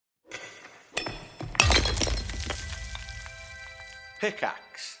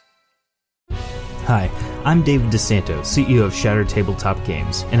Pickaxe. Hi, I'm David DeSanto, CEO of Shattered Tabletop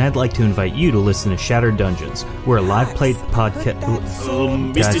Games, and I'd like to invite you to listen to Shattered Dungeons. We're a live play podcast.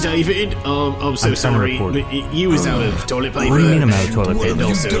 Mr. David, I'm so sorry. You was out of toilet paper. What do you mean I'm out of toilet paper? No,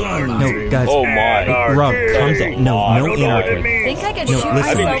 guys. Oh my. Rob, calm down. No anarchy. Think I could shoot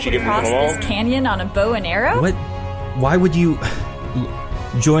myself across this canyon on a bow and arrow? What? Why would you...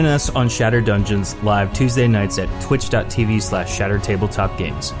 Join us on Shattered Dungeons live Tuesday nights at twitch.tv/Shattered Tabletop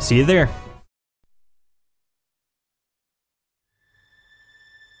Games. See you there.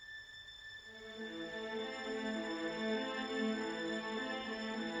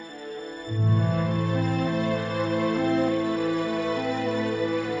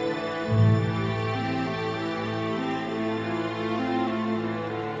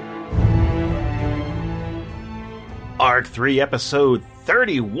 Arc 3, episode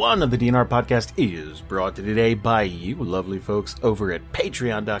 31 of the DNR podcast is brought to you today by you lovely folks over at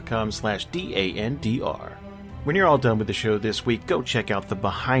patreon.com/DANDR. When you're all done with the show this week, go check out the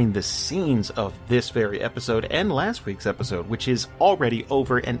behind the scenes of this very episode and last week's episode, which is already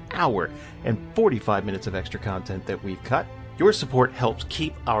over an hour and 45 minutes of extra content that we've cut. Your support helps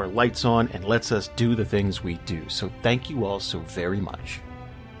keep our lights on and lets us do the things we do, so thank you all so very much.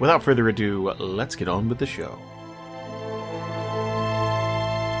 Without further ado, let's get on with the show.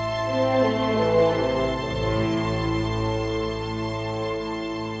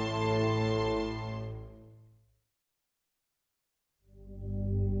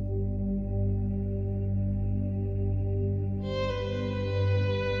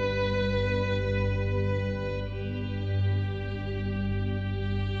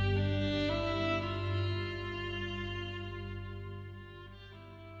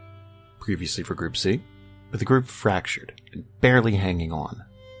 Previously for Group C, with the group fractured and barely hanging on,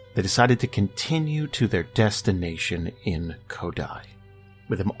 they decided to continue to their destination in Kodai.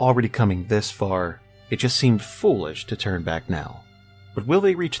 With them already coming this far, it just seemed foolish to turn back now. But will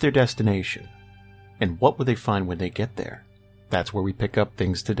they reach their destination? And what will they find when they get there? That's where we pick up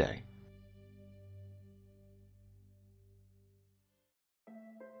things today.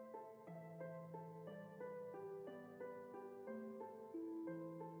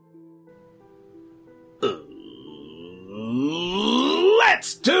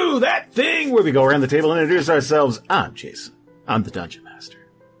 Let's do that thing where we go around the table and introduce ourselves. I'm Jason. I'm the Dungeon Master.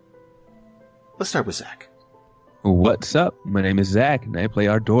 Let's start with Zach. What's up? My name is Zach, and I play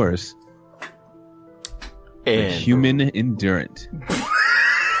Ardors. And Human Endurant.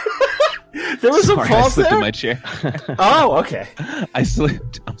 There was Sorry, a pause I slipped there? in my chair. Oh, okay. I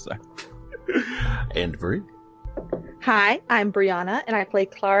slipped. I'm sorry. And Brie. Hi, I'm Brianna, and I play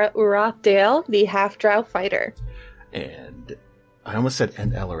Clara Urath Dale, the half-drow fighter. And I almost said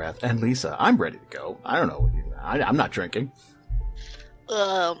and Elarath and Lisa. I'm ready to go. I don't know. I'm not drinking.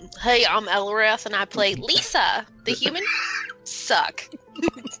 Hey, I'm Elarath, and I play Lisa, the human suck.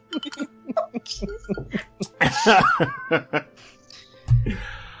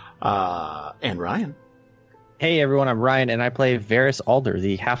 And Ryan. Hey everyone, I'm Ryan, and I play Varys Alder,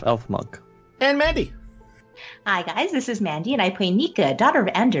 the half-elf monk. And Mandy. Hi guys, this is Mandy, and I play Nika, daughter of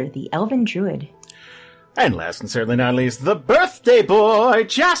Ender, the elven druid. And last and certainly not least, the birthday boy,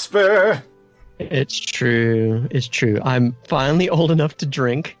 Jasper. It's true. It's true. I'm finally old enough to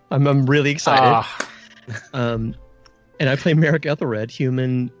drink. I'm really excited. And I play Merrick Ethelred,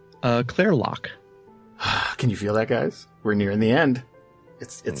 human Clairlock. Can you feel that, guys? We're nearing the end.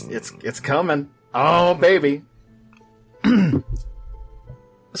 It's coming. Oh, baby.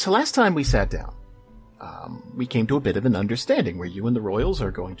 So last time we sat down, we came to a bit of an understanding where you and the Royals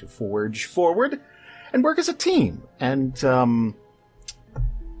are going to forge forward and work as a team. And,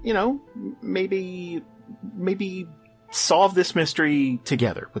 maybe solve this mystery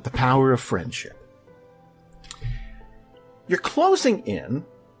together with the power of friendship. You're closing in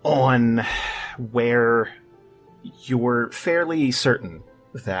on where you're fairly certain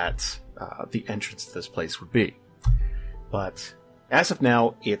that the entrance to this place would be. But as of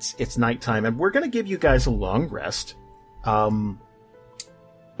now, it's nighttime, and we're going to give you guys a long rest.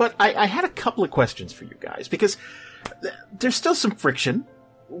 But I had a couple of questions for you guys, because there's still some friction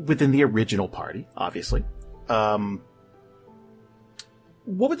within the original party, obviously. What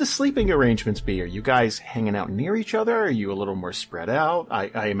would the sleeping arrangements be? Are you guys hanging out near each other? Are you a little more spread out?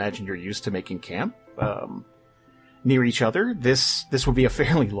 I imagine you're used to making camp near each other. This would be a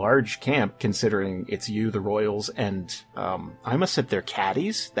fairly large camp, considering it's you, the Royals, and I must say they're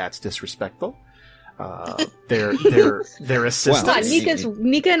caddies. That's disrespectful. Their assistants. Wow.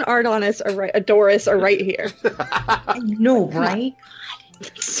 Nika and Ardonis are right. Adoris are right here. I know, right?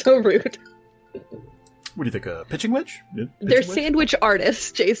 So rude. What do you think? A pitching wedge? They're sandwich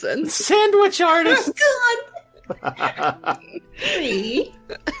artists, Jason. Sandwich artists. God. Hey.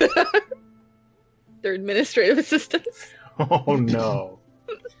 They're administrative assistants. Oh no.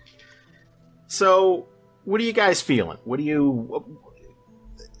 So, what are you guys feeling? Would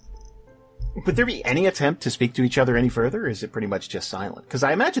there be any attempt to speak to each other any further, or is it pretty much just silent? Because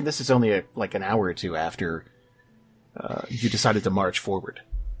I imagine this is only like an hour or two after you decided to march forward.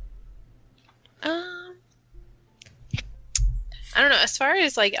 I don't know. As far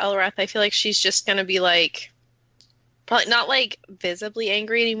as like Elrath, I feel like she's just gonna be like, probably not like visibly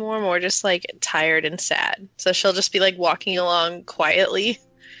angry anymore, more just like tired and sad. So she'll just be like walking along quietly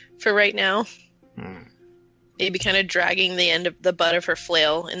for right now. Maybe kind of dragging the end of the butt of her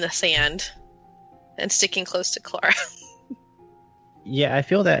flail in the sand and sticking close to Clara. Yeah, I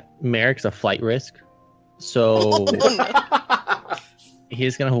feel that Merrick's a flight risk. So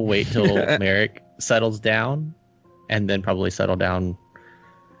he's going to wait till Merrick settles down and then probably settle down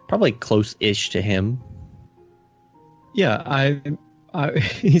probably close-ish to him. Yeah,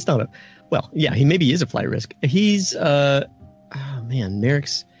 he's not he maybe is a flight risk. He's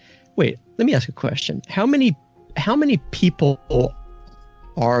Merrick's. Wait, let me ask a question. How many people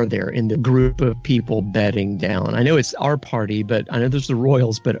are there in the group of people bedding down? I know it's our party, but I know there's the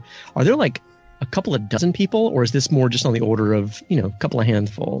Royals, but are there like a couple of dozen people, or is this more just on the order of, a couple of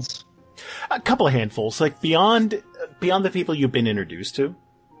handfuls? A couple of handfuls, like beyond the people you've been introduced to.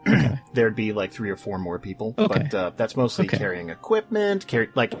 Okay. There'd be like 3 or 4 more people, okay. But that's mostly carrying equipment,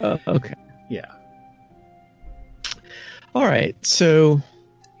 okay. Yeah. All right, so,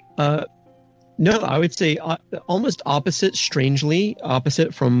 no, I would say almost strangely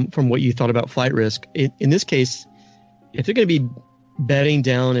opposite from what you thought about flight risk. In this case, if they're going to be bedding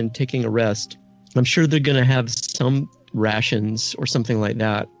down and taking a rest, I'm sure they're going to have some rations or something like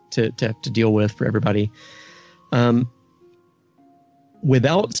that to have to deal with for everybody.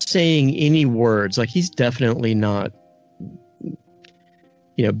 Without saying any words, like he's definitely not,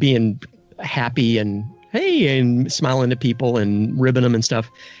 being happy and hey, and smiling at people and ribbing them and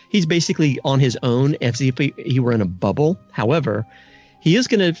stuff. He's basically on his own as if he were in a bubble. However, he is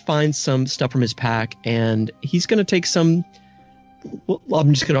going to find some stuff from his pack, and he's going to take some,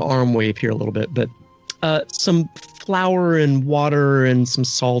 I'm just going to arm wave here a little bit, but some flour and water and some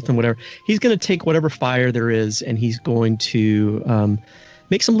salt and whatever. He's going to take whatever fire there is, and he's going to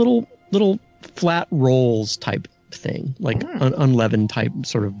make some little flat rolls type thing, like unleavened type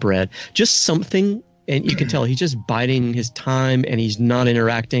sort of bread. Just something. And you can tell he's just biding his time, and he's not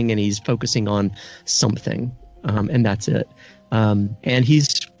interacting, and he's focusing on something, and that's it. And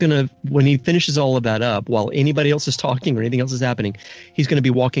he's gonna, when he finishes all of that up, while anybody else is talking or anything else is happening, he's gonna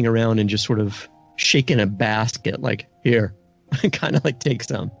be walking around and just sort of shaking a basket, like here, kind of like take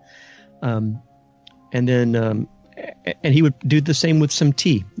some, and then and he would do the same with some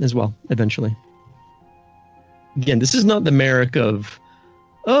tea as well eventually. Again, this is not the Merrick of,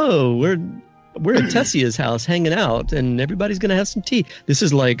 oh, we're at Tessia's house hanging out and everybody's going to have some tea. This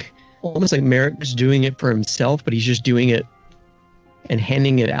is like almost like Merrick's doing it for himself, but he's just doing it and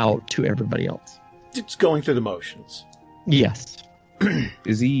handing it out to everybody else. It's going through the motions. Yes.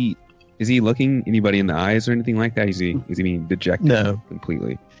 Is he looking anybody in the eyes or anything like that? Is he being dejected? No.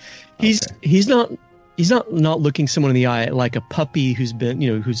 Completely. He's not looking someone in the eye like a puppy who's been,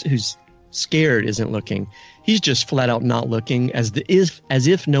 who's scared isn't looking. He's just flat out not looking as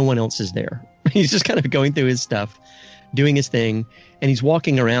if no one else is there. He's just kind of going through his stuff, doing his thing, and he's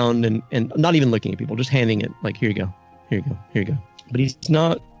walking around and not even looking at people, just handing it like, here you go, here you go, here you go. But he's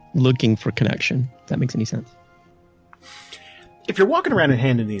not looking for connection, if that makes any sense. If you're walking around and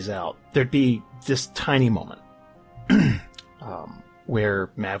handing these out, there'd be this tiny moment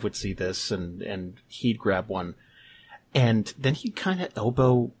where Mav would see this and he'd grab one, and then he'd kind of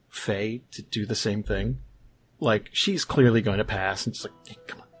elbow Faye to do the same thing. Like, she's clearly going to pass, and it's like, hey,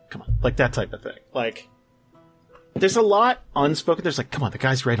 come on, like that type of thing. Like, there's a lot unspoken. There's like, come on, the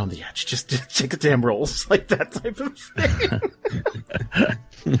guy's right on the edge. Just take the damn rolls, like that type of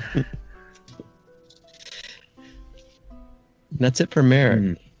thing. That's it for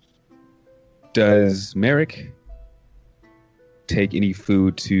Merrick. Does Merrick take any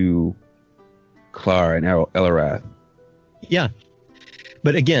food to Clara and Elrath? Yeah.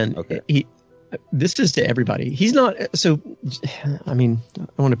 But again, this is to everybody. He's not, so, I mean, I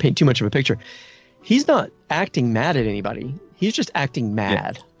don't want to paint too much of a picture. He's not acting mad at anybody. He's just acting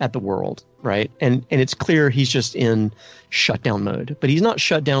mad at the world, right? And it's clear he's just in shutdown mode. But he's not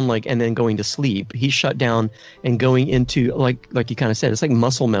shut down like and then going to sleep. He's shut down and going into, like you kind of said, it's like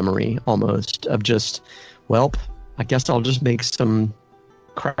muscle memory almost of just, well, I guess I'll just make some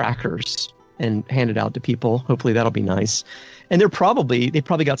crackers and hand it out to people. Hopefully that'll be nice. And they probably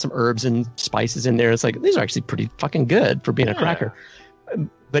got some herbs and spices in there. It's like, these are actually pretty fucking good for being a cracker.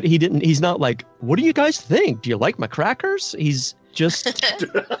 But he's not like, what do you guys think? Do you like my crackers? He's just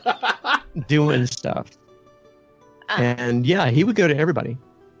doing stuff. And yeah, he would go to everybody.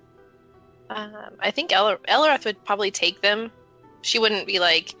 I think Elrath would probably take them. She wouldn't be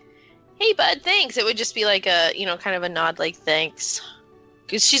like, hey bud, thanks. It would just be like a, kind of a nod, like, thanks.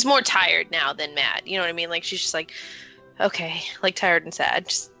 Because she's more tired now than mad. You know what I mean? Like, she's just like, okay, like tired and sad.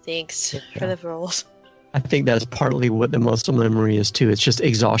 Just thanks for the rolls. I think that's partly what the muscle memory is too. It's just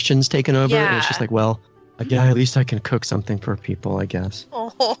exhaustion's taken over. Yeah. And it's just like, well, yeah, at least I can cook something for people, I guess.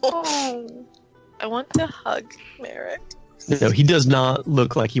 Oh, I want to hug Merrick. No, he does not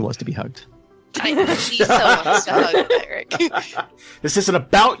look like he wants to be hugged. I know, she so wants to hug Merrick. This isn't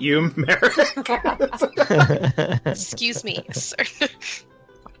about you, Merrick. Excuse me, sir.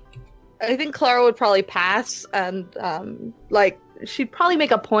 I think Clara would probably pass, and she'd probably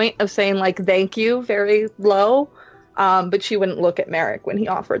make a point of saying like thank you very low, but she wouldn't look at Merrick when he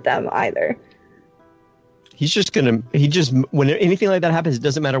offered them either. When anything like that happens, it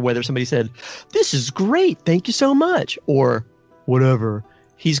doesn't matter whether somebody said, this is great, thank you so much, or whatever.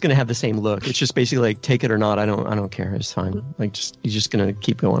 He's going to have the same look. It's just basically like, take it or not. I don't care. It's fine. Like, he's just going to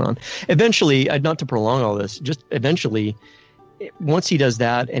keep going on. Eventually, not to prolong all this, just eventually, once he does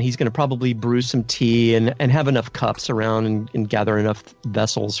that, and he's going to probably brew some tea and have enough cups around and gather enough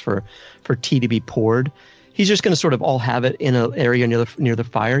vessels for tea to be poured. He's just going to sort of all have it in an area near the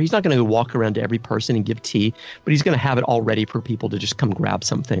fire. He's not going to walk around to every person and give tea, but he's going to have it all ready for people to just come grab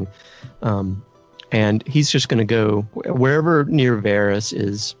something. And he's just going to go wherever near Varys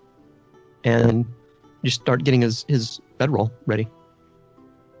is and just start getting his bedroll ready.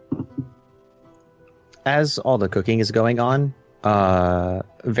 As all the cooking is going on,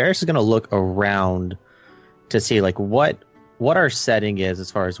 Varys is going to look around to see like what our setting is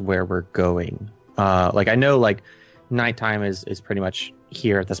as far as where we're going. I know like nighttime is pretty much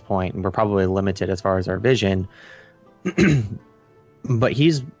here at this point, and we're probably limited as far as our vision. But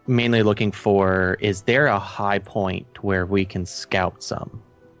he's mainly looking for, is there a high point where we can scout some?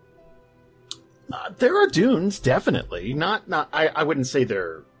 There are dunes, definitely. I wouldn't say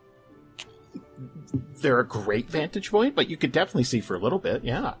they're a great vantage point, but you could definitely see for a little bit,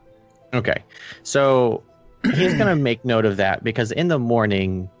 yeah. Okay. So he's going to make note of that, because in the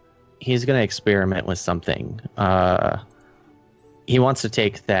morning, he's going to experiment with something. He wants to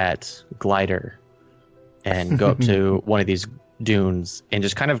take that glider and go up to one of these dunes and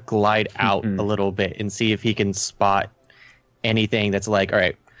just kind of glide out a little bit and see if he can spot anything that's like, all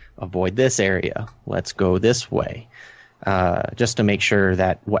right, avoid this area, let's go this way, just to make sure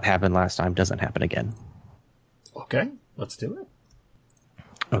that what happened last time doesn't happen again. Okay, let's do it.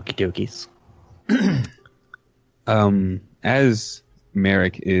 Okie dokies. As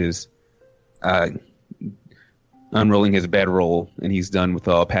Merrick is unrolling his bedroll and he's done with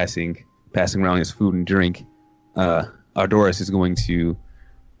all passing around his food and drink, Ardoris is going to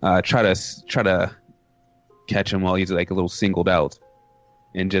try to catch him while he's like a little singled out,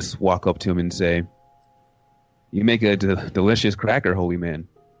 and just walk up to him and say, "You make a delicious cracker, holy man."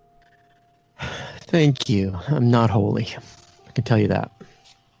 Thank you. I'm not holy. I can tell you that.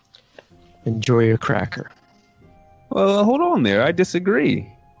 Enjoy your cracker. Well, hold on there. I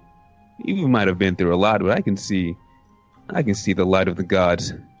disagree. You might have been through a lot, but I can see the light of the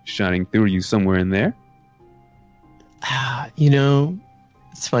gods shining through you somewhere in there.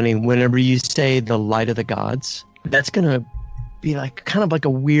 It's funny. Whenever you say the light of the gods, that's going to be like kind of like a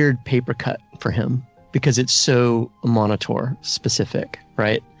weird paper cut for him, because it's so Monitor specific,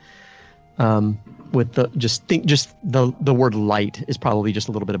 right? With the word light is probably just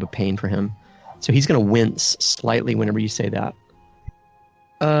a little bit of a pain for him. So he's going to wince slightly whenever you say that.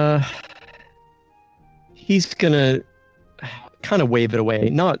 He's going to kind of wave it away,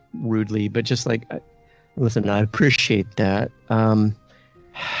 not rudely, but just like, listen, I appreciate that.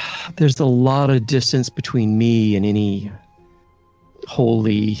 There's a lot of distance between me and any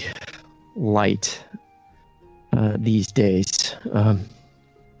holy light these days.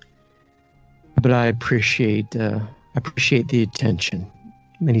 But I appreciate the attention.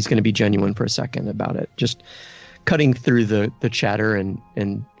 And he's going to be genuine for a second about it. Just cutting through the chatter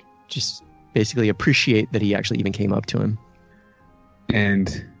and just basically appreciate that he actually even came up to him.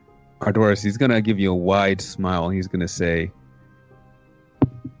 And Ardoris, he's going to give you a wide smile. He's going to say,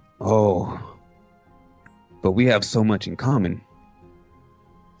 "Oh, but we have so much in common.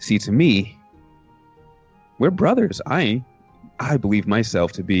 See, to me, we're brothers. I believe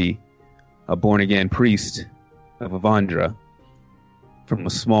myself to be a born-again priest of Avandra. from a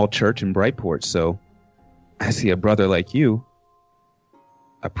small church in Brightport, so I see a brother like you,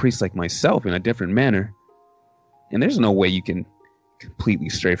 a priest like myself, in a different manner. And there's no way you can completely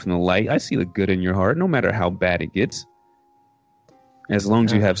stray from the light. I see the good in your heart, no matter how bad it gets. As long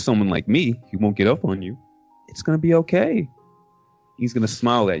as you have someone like me who won't get up on you, it's going to be okay. He's going to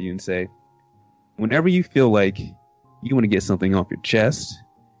smile at you and say, whenever you feel like you want to get something off your chest,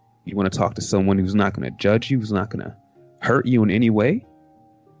 you want to talk to someone who's not going to judge you, who's not going to hurt you in any way,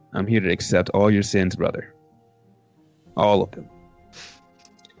 I'm here to accept all your sins, brother. All of them.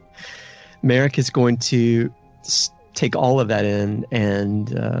 Merrick is going to take all of that in and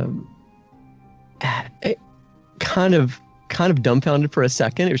kind of dumbfounded for a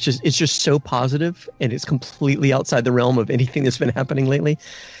second. It's just so positive, and it's completely outside the realm of anything that's been happening lately.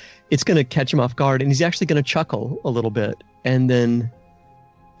 It's going to catch him off guard, and he's actually going to chuckle a little bit, and then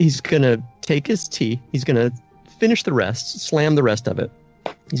he's going to take his tea. He's going to finish the rest, slam the rest of it.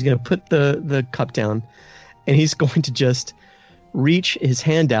 He's going to put the cup down, and he's going to just reach his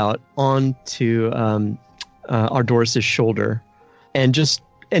hand out onto Ardoris's shoulder and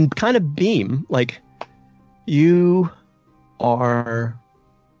kind of beam like, you are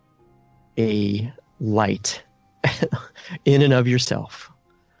a light in and of yourself.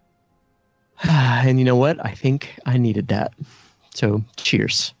 And you know what? I think I needed that. So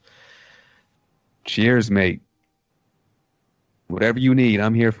cheers. Cheers, mate. Whatever you need,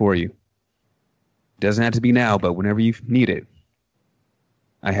 I'm here for you. Doesn't have to be now, but whenever you need it,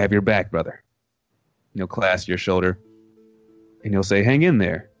 I have your back, brother. He'll clasp your shoulder, and he'll say, hang in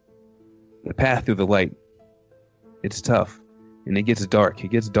there. The path through the light, it's tough, and it gets dark.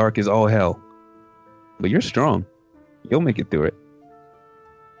 It gets dark as all hell. But you're strong. You'll make it through it.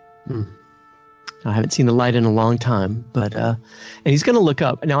 I haven't seen the light in a long time, but and he's going to look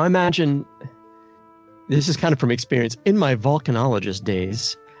up. Now, I imagine, this is kind of from experience, in my volcanologist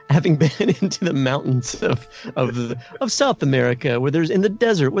days, having been into the mountains of South America, where there's in the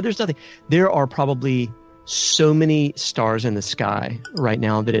desert, where there's nothing, there are probably so many stars in the sky right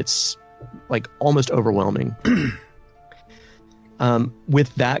now that it's like almost overwhelming.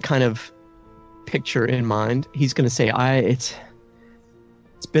 With that kind of picture in mind, he's going to say, it's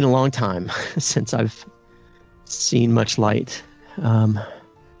been a long time since I've seen much light.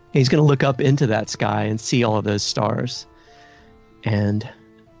 He's going to look up into that sky and see all of those stars. And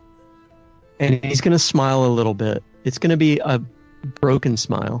he's going to smile a little bit. It's going to be a broken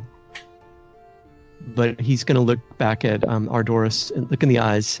smile. But he's going to look back at Ardoris and look in the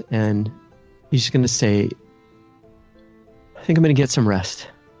eyes, and he's just going to say, I think I'm going to get some rest.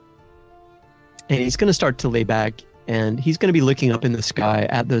 And he's going to start to lay back, and he's going to be looking up in the sky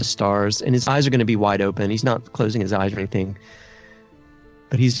at those stars, and his eyes are going to be wide open. He's not closing his eyes or anything,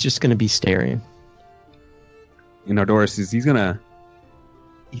 but he's just going to be staring. And Ardoris is, he's going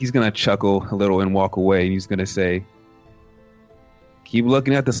to chuckle a little and walk away, and he's going to say, keep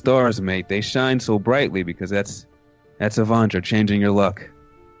looking at the stars, mate. They shine so brightly because that's Avandra changing your luck.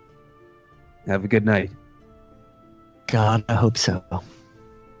 Have a good night. God, I hope so.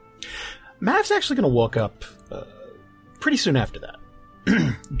 Mav's actually going to walk up pretty soon after that.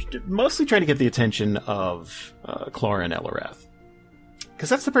 Mostly trying to get the attention of Clara and Elarath. Because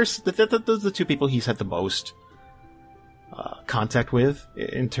that's the person, those are the two people he's had the most contact with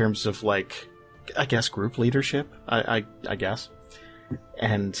in terms of, like, I guess, group leadership. I guess.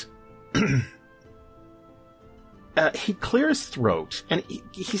 And he'd clear his throat, and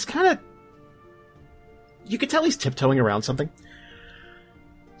he's kind of, you could tell he's tiptoeing around something.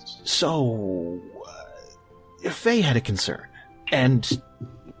 So, Faye had a concern, and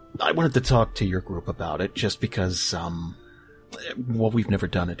I wanted to talk to your group about it, just because, well, we've never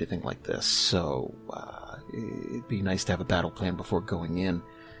done anything like this, so it'd be nice to have a battle plan before going in.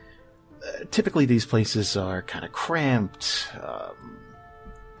 Typically these places are kind of cramped,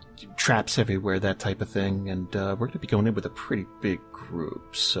 traps everywhere, that type of thing, and we're going to be going in with a pretty big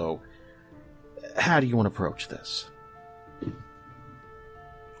group, so how do you want to approach this?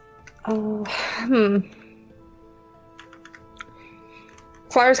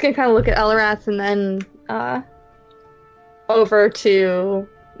 Clara's going to kind of look at Elarath and then over to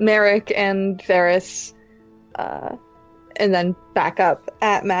Merrick and Varys, and then back up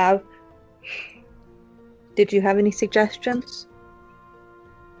at Mav. Did you have any suggestions?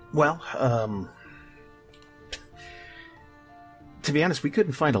 Well, to be honest, we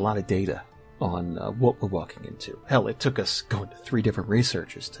couldn't find a lot of data on what we're walking into. Hell, it took us going to 3 different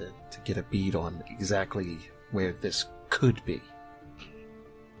researchers to get a bead on exactly where this could be.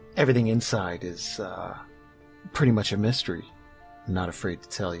 Everything inside is pretty much a mystery. I'm not afraid to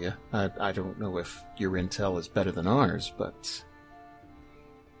tell you. I don't know if your intel is better than ours, but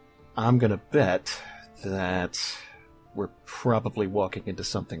I'm going to bet that we're probably walking into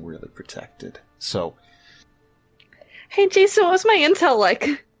something really protected. So... Hey, Jason, what was my intel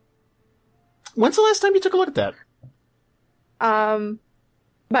like? When's the last time you took a look at that?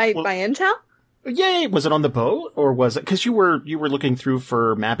 My intel? Yay! Was it on the boat, or was it because you were looking through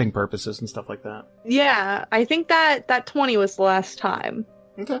for mapping purposes and stuff like that? Yeah, I think that 20 was the last time.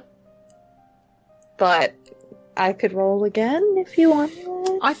 Okay. But I could roll again if you want.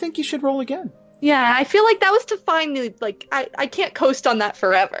 I think you should roll again. Yeah, I feel like that was to find the I can't coast on that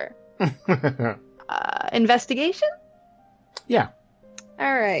forever. Investigation? Yeah.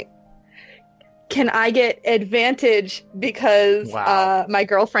 All right. Can I get advantage because my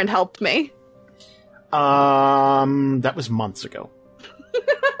girlfriend helped me? That was months ago.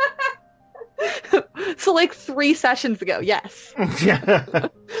 So like 3 sessions ago, yes. Yeah.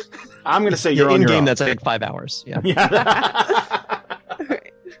 I'm going to say you're on in your game. own. That's like 5 hours. Yeah.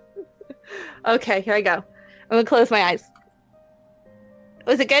 Right. Okay, here I go. I'm going to close my eyes.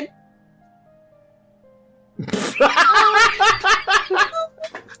 Was it good?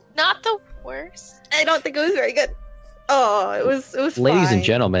 Not the worst. I don't think it was very good. Oh, it was Ladies fine. and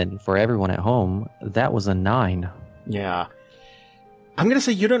gentlemen, for everyone at home, that was a 9. Yeah. I'm going to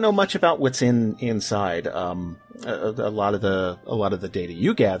say you don't know much about what's inside. A lot of the data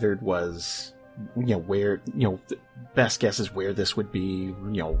you gathered was, where, the best guess is where this would be,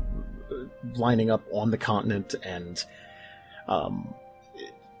 lining up on the continent and,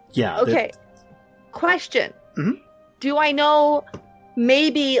 yeah. Okay. Question. Mm-hmm. Do I know,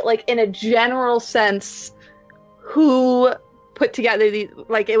 maybe, like, in a general sense, who put together the,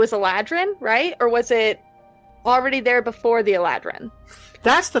 like, it was Eladrin, right? Or was it already there before the Eladrin?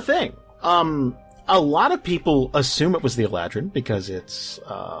 That's the thing. A lot of people assume it was the Eladrin because it's,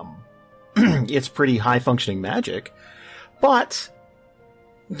 it's pretty high functioning magic, but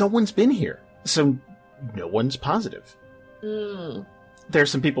no one's been here, so no one's positive. There's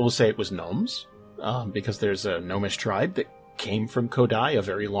some people who say it was gnomes, because there's a gnomish tribe that came from Kodai a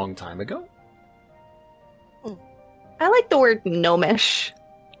very long time ago. I like the word gnomish.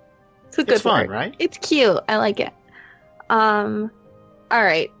 It's a good It's fun, word. right? It's cute. I like it. All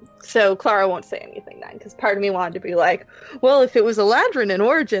right. So Clara won't say anything then, because part of me wanted to be like, well, if it was Eladrin in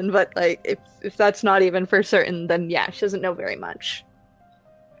Origin, but like if that's not even for certain, then yeah, she doesn't know very much.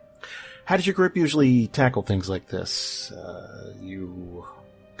 How did your group usually tackle things like this? You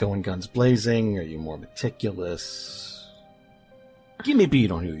going guns blazing? Are you more meticulous? Give me a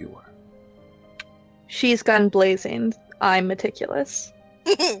beat on who you are. She's gun blazing. I'm meticulous.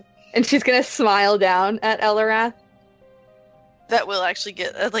 And she's gonna smile down at Elarath. That will actually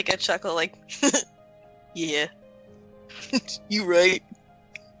get a chuckle, like, yeah, you right.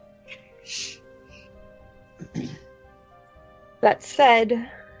 That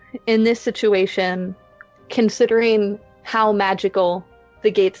said, in this situation, considering how magical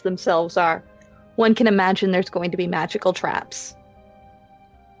the gates themselves are, one can imagine there's going to be magical traps.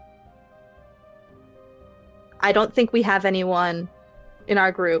 I don't think we have anyone in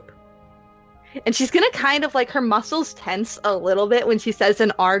our group. And she's gonna kind of, like, her muscles tense a little bit when she says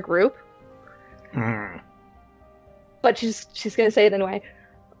in our group. But she's gonna say it anyway.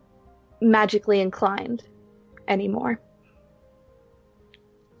 Magically inclined anymore.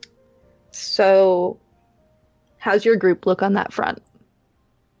 So, how's your group look on that front?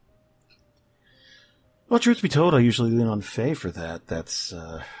 Well, truth be told, I usually lean on Faye for that. That's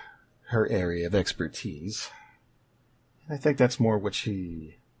her area of expertise. I think that's more what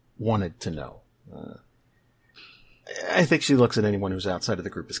she wanted to know. I think she looks at anyone who's outside of the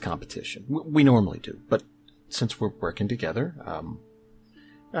group as competition. We normally do, but since we're working together,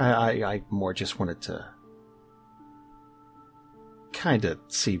 I more just wanted to kind of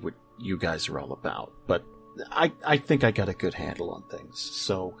see what you guys are all about. But I think I got a good handle on things,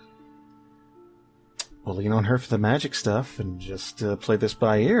 so we'll lean on her for the magic stuff and just play this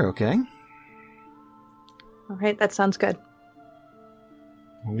by ear, okay? All right, that sounds good.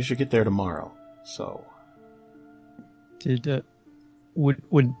 We should get there tomorrow, so... Did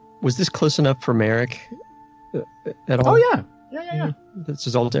was this close enough for Merrick at all? Oh, yeah. Yeah. This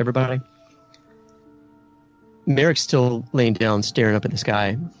is all to everybody. Merrick's still laying down, staring up at the sky,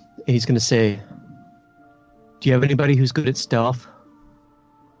 and he's going to say, do you have anybody who's good at stealth?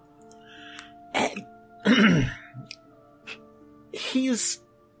 He's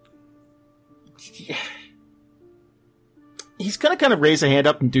going to kind of raise a hand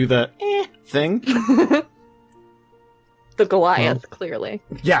up and do the thing. The Goliath, clearly.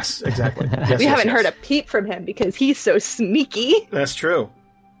 Yes, exactly. We haven't heard a peep from him because he's so sneaky. That's true.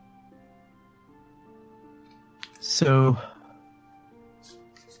 So,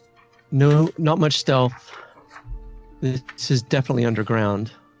 No, not much stealth. This is definitely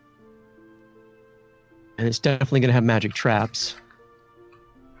underground. And it's definitely going to have magic traps.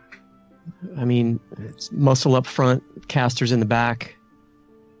 I mean, it's muscle up front, casters in the back.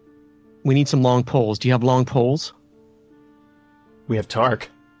 We need some long poles. Do you have long poles? We have Tark.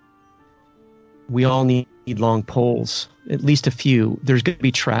 We all need long poles. At least a few. There's going to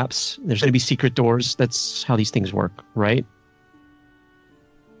be traps. There's going to be secret doors. That's how these things work, right?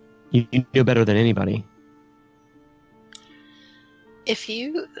 You know better than anybody. If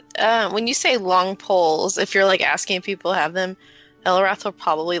you, when you say long poles, if you're like asking if people have them, Elrath will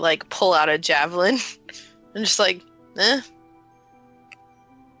probably like pull out a javelin and just like,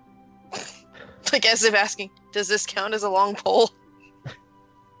 like as if asking, does this count as a long pole?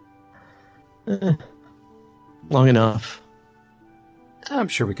 Long enough. I'm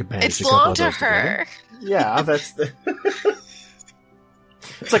sure we could manage. It's a couple long of to those her. Together. Yeah, that's the.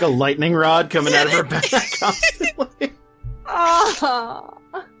 It's like a lightning rod coming out of her back constantly.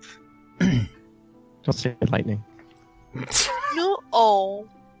 Don't say lightning. No. Oh.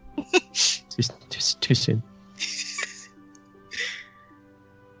 Too soon.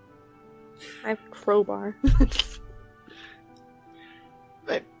 I have a crowbar.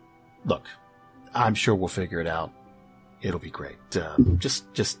 Hey, look, I'm sure we'll figure it out. It'll be great.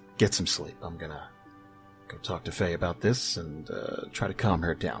 Just get some sleep. I'm gonna go talk to Faye about this and try to calm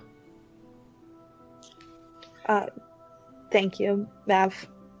her down. Thank you, Mav.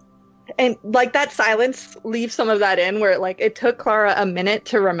 And like that silence leaves some of that in where like it took Clara a minute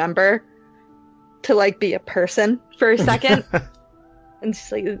to remember to like be a person for a second. And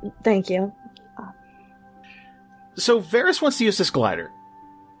she's like, thank you. So Varys wants to use this glider.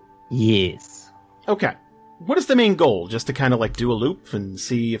 Yes. Okay. What is the main goal? Just to kind of like do a loop and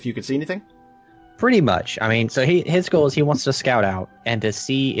see if you can see anything? Pretty much. I mean, so his goal is he wants to scout out and to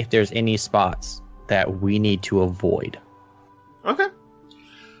see if there's any spots that we need to avoid. Okay.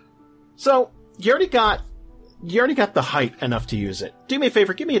 So you already got the height enough to use it. Do me a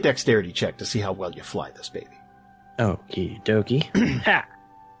favor, give me a dexterity check to see how well you fly this baby. Okie dokie. Ha!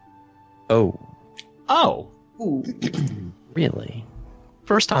 Oh. Oh. Ooh. Really?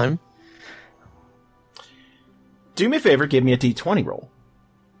 First time. Do me a favor, give me a d20 roll.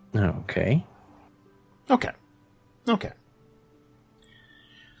 Okay. Okay.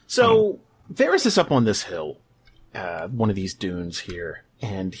 So, Varys is up on this hill, one of these dunes here,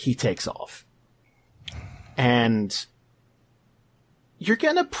 and he takes off. And you're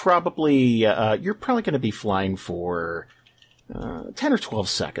probably gonna be flying for 10 or 12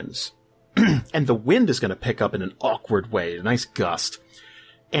 seconds. And the wind is gonna pick up in an awkward way, a nice gust.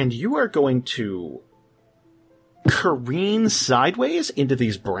 And you are going to careen sideways into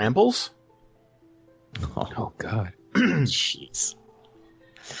these brambles. Oh God. Jeez.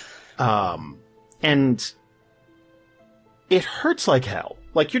 And it hurts like hell.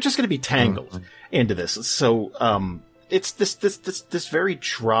 Like you're just going to be tangled into this. So, it's this very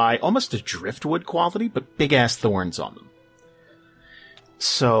dry, almost a driftwood quality, but big ass thorns on them.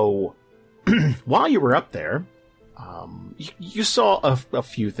 So, while you were up there, you saw a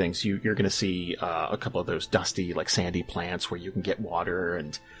few things. You're going to see a couple of those dusty, like sandy plants where you can get water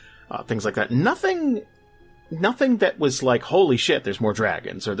and things like that. Nothing that was like, holy shit, there's more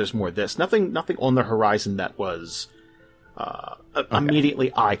dragons or there's more this. Nothing on the horizon that was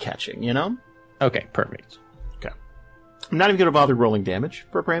immediately eye-catching, you know? Okay, perfect. Okay. I'm not even going to bother rolling damage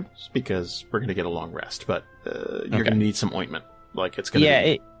for Brambles because we're going to get a long rest, but you're going to need some ointment. Like it's going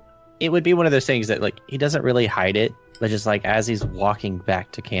to be... It would be one of those things that, like, he doesn't really hide it, but just, like, as he's walking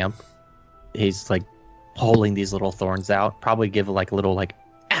back to camp, he's, like, pulling these little thorns out. Probably give, like, a little, like,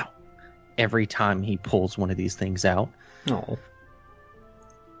 ow, every time he pulls one of these things out. Oh.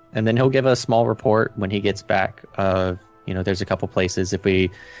 And then he'll give a small report when he gets back of, there's a couple places. If we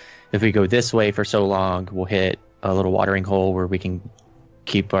go this way for so long, we'll hit a little watering hole where we can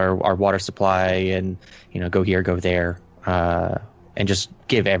keep our water supply and, go here, go there. And just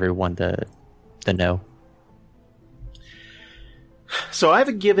give everyone the no. So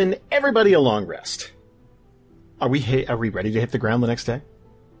I've given everybody a long rest. Are we ready to hit the ground the next day?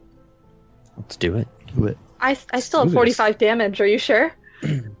 Let's do it. I still have 45 damage. Are you sure?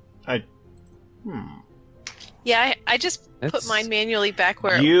 Yeah, I just put mine manually back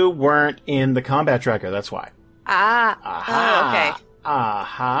where... You weren't in the combat tracker, that's why. Aha. Oh, okay.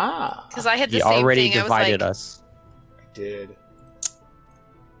 Aha. Because I had the you same already thing. divided I was like, us. I did.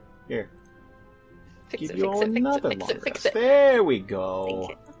 Here. Fix Give it, you all another long fix rest. it. There we go.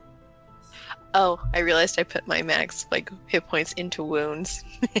 Oh, I realized I put my max hit points into wounds.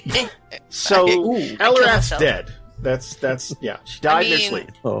 So, Elrath's dead. That's yeah. She died in her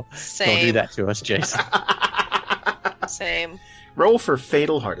sleep. Oh, same. Don't do that to us, Jason. Same. Roll for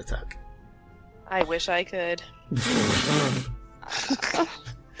fatal heart attack. I wish I could.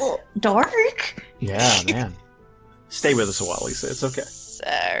 Dark? Yeah, man. Stay with us a while, Lisa. It's okay.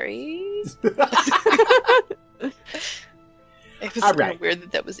 Sorry. It was All kind right. of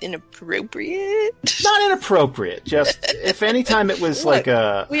weird that was inappropriate. Not inappropriate. Just if any time it was Look, like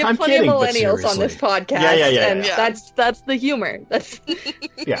a. We have I'm plenty kidding, of but millennials on this seriously. podcast, and yeah. that's the humor. That's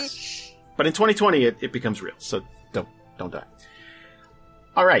Yes. But in 2020, it becomes real. So don't die.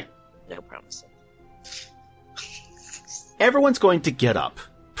 All right. No promise. Everyone's going to get up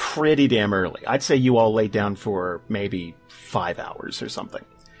pretty damn early. I'd say you all lay down for maybe 5 hours or something.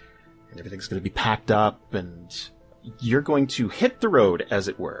 And everything's going to be packed up, and you're going to hit the road, as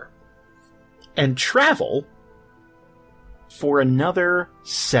it were, and travel for another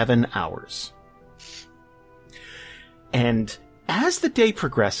 7 hours. And as the day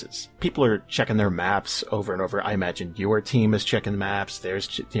progresses, people are checking their maps over and over. I imagine your team is checking the maps.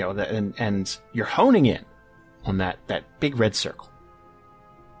 There's, and you're honing in on that big red circle.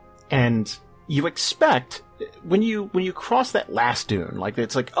 And you expect when you cross that last dune, like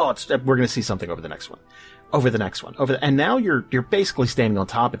it's like, oh, we're going to see something over the next one, and now you're basically standing on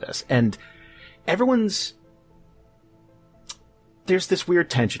top of this, and there's this weird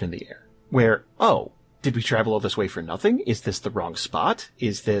tension in the air where, oh, did we travel all this way for nothing? Is this the wrong spot?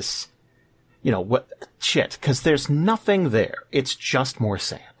 Is this, what shit? Because there's nothing there. It's just more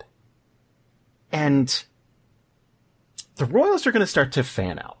sand. And the Royals are going to start to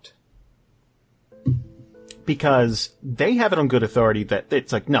fan out. Because they have it on good authority that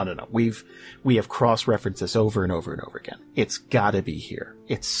it's like, no. We have cross-referenced this over and over and over again. It's gotta be here.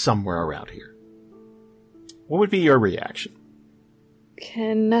 It's somewhere around here. What would be your reaction?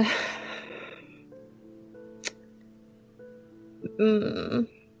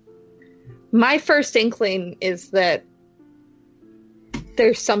 My first inkling is that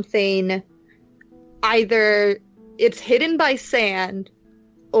there's something, either it's hidden by sand,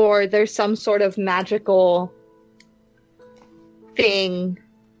 or there's some sort of magical thing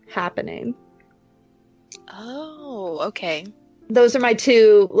happening. Oh, okay. Those are my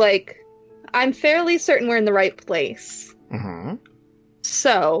two, I'm fairly certain we're in the right place. Mm-hmm.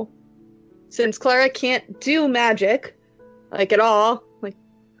 So, since Clara can't do magic, at all,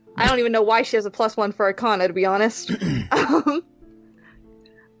 I don't even know why she has a +1 for Arcana, to be honest.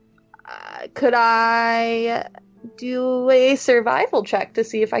 Could I do a survival check to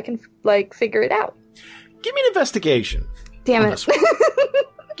see if I can, figure it out? Give me an investigation. Damn it.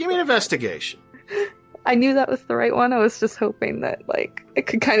 Give me an investigation. I knew that was the right one. I was just hoping that, it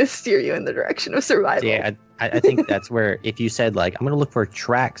could kind of steer you in the direction of survival. Yeah, I think that's where, if you said, I'm going to look for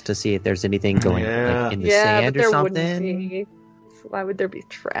tracks to see if there's anything going in the sand or something. Why would there be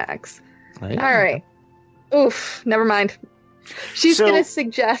tracks? Yeah. All right. Oof, never mind. She's going to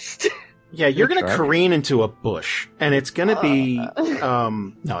suggest... Yeah, you're going to careen into a bush, and it's going to be...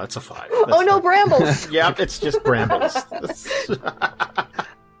 no, it's a 5. That's no, brambles! Yep, it's just brambles.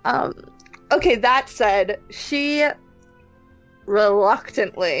 Okay, that said, she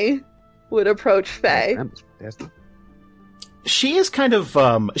reluctantly would approach Faye. She is kind of,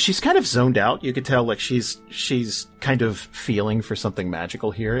 she's kind of zoned out. You could tell, she's kind of feeling for something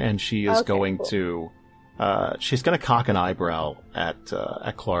magical here, and she is going to... she's going to cock an eyebrow at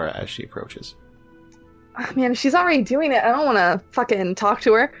Clara as she approaches. Oh, man, she's already doing it. I don't want to fucking talk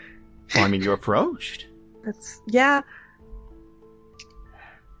to her. Well, I mean, you approached. Yeah.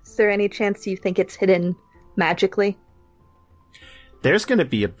 Is there any chance you think it's hidden magically? There's going to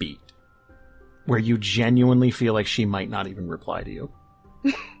be a beat where you genuinely feel like she might not even reply to you.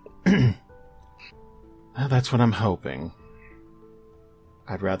 Well, that's what I'm hoping.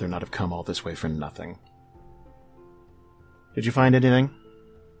 I'd rather not have come all this way for nothing. Did you find anything?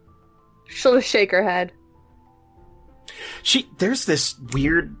 She'll just shake her head. There's this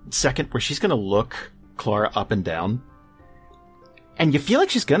weird second where she's gonna look Clara up and down, and you feel like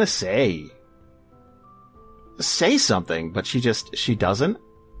she's gonna say something, but she doesn't.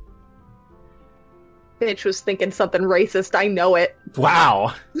 Bitch was thinking something racist, I know it.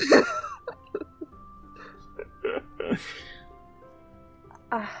 Wow.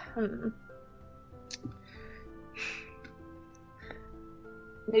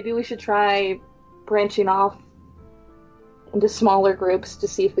 Maybe we should try branching off into smaller groups to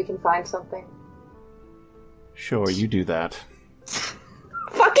see if we can find something. Sure, you do that.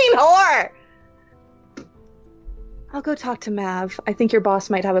 Fucking whore! I'll go talk to Mav. I think your boss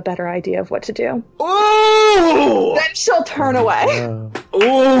might have a better idea of what to do. Ooh! Then she'll turn away.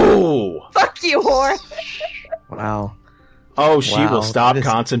 Ooh! Fuck you, whore! Wow. Oh, she will stop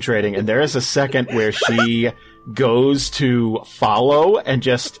concentrating, and there is a second where she goes to follow, and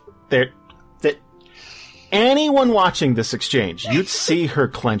just anyone watching this exchange, you'd see her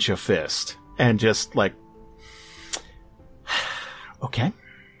clench a fist and just like, okay.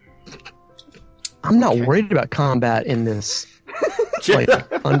 I'm not worried about combat in this like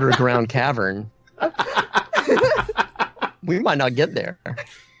underground cavern. We might not get there.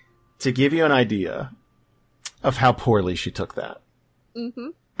 To give you an idea of how poorly she took that,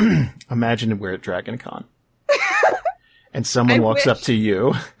 imagine we're at Dragon Con, and someone walks up to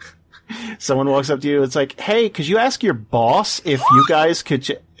you. Someone walks up to you. It's like, hey, could you ask your boss if you guys could?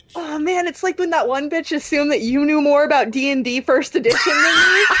 Oh man, it's like when that one bitch assumed that you knew more about D&D First Edition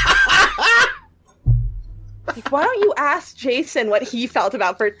than me. Like, why don't you ask Jason what he felt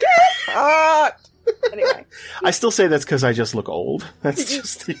about First? Anyway, I still say that's because I just look old. That's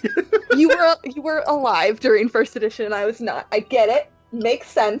just you were alive during First Edition, and I was not. I get it. Makes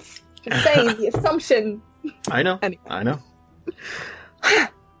sense. Just saying the assumption. I know. Anyway. I know.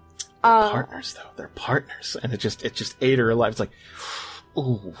 Partners, though. They're partners, and it just ate her alive. It's like,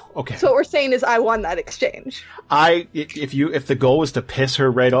 ooh, okay. So what we're saying is, I won that exchange. If the goal was to piss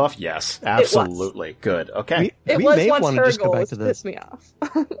her right off, yes, absolutely, good. Okay, we may want to just go back to piss me off.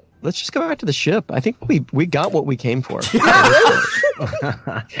 Let's just go back to the ship. I think we got what we came for. That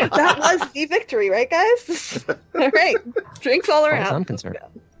was the victory, right, guys? All right, drinks all around. As far as I'm concerned.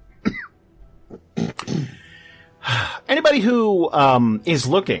 Anybody who is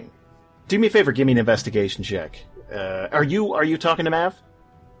looking, do me a favor. Give me an investigation check. Are you talking to Mav?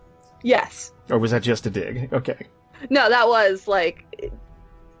 Yes. Or was that just a dig? Okay. No, that was like.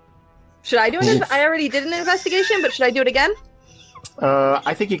 Should I do I already did an investigation, but should I do it again?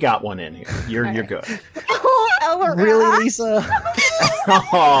 I think you got one in here. You're good. Oh, Elra. Really, Lisa?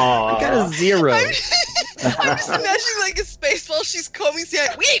 I got a 0. I'm just imagining like a space while she's combing, saying,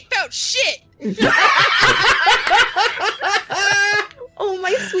 "We ain't found shit." Oh,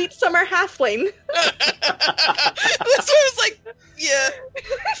 my sweet summer halfling. That's what I was like, yeah.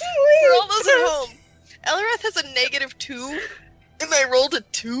 For all those at home, Elrath has a -2, and I rolled a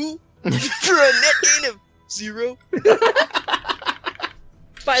 2 for a net gain of 0.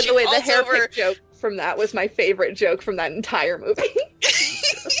 By the way, the hairpick joke from that was my favorite joke from that entire movie.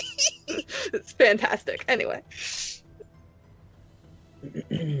 It's fantastic. Anyway.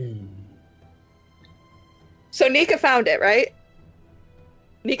 So Nika found it, right?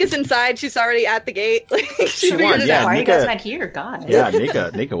 Nika's inside. She's already at the gate. She won. Yeah, why are you Nika, guys not here? God. Yeah,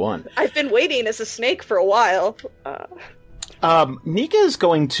 Nika won. I've been waiting as a snake for a while. Nika is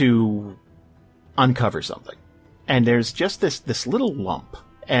going to uncover something, and there's just this little lump,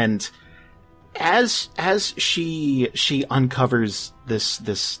 and as she uncovers this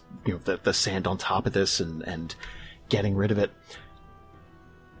the sand on top of this and getting rid of it,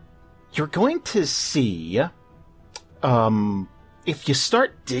 you're going to see if you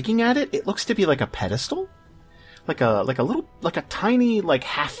start digging at it, it looks to be like a pedestal, like a tiny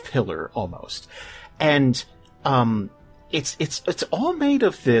half pillar almost, and it's all made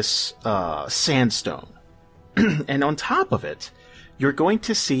of this sandstone, and on top of it, you're going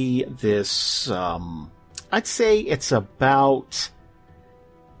to see this. I'd say it's about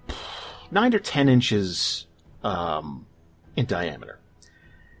 9 or 10 inches in diameter,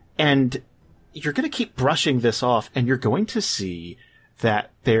 and you're going to keep brushing this off, and you're going to see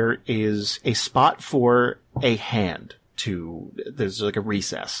that there is a spot for a hand. There's like a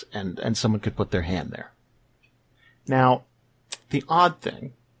recess, and someone could put their hand there. Now, the odd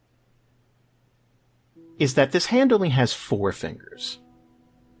thing is that this hand only has 4 fingers.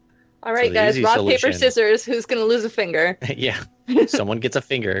 All right, guys, rock, paper, scissors. Who's going to lose a finger? Yeah. Someone gets a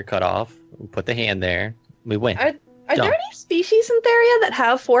finger cut off, put the hand there, we win. Are there any species in Theria that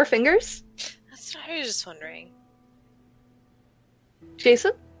have 4 fingers? That's what I was just wondering.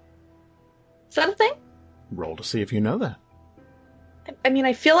 Jason? Is that a thing? Roll to see if you know that. I mean,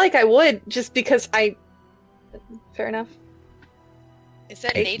 I feel like I would, just because Fair enough. Is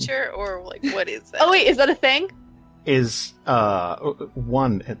that nature, or what is that? Oh wait, is that a thing? Is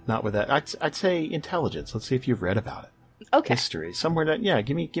one not with that? I'd say intelligence. Let's see if you've read about it. Okay. History somewhere.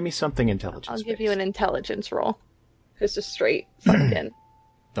 Give me something intelligence. I'll give you an intelligence roll. Just a straight fucking.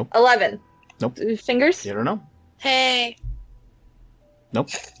 Nope. 11. Nope. Fingers? You don't know. Hey. Nope.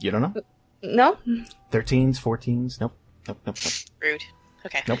 You don't know. No. 13s, 14s. Nope. Rude.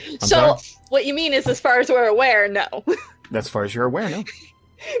 Okay. Nope. So what you mean is, as far as we're aware, no. As far as you're aware, no.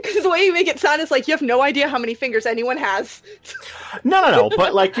 Because the way you make it sound is like you have no idea how many fingers anyone has. No.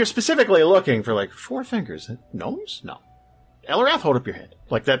 But you're specifically looking for 4 fingers. Gnomes? No. Elrath, hold up your hand.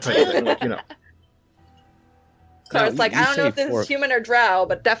 That type of thing. So it's like, I don't know if this is human or drow,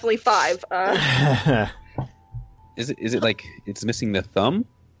 but definitely 5. Is it like it's missing the thumb?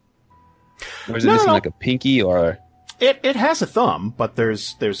 Or is it missing like a pinky or... It has a thumb, but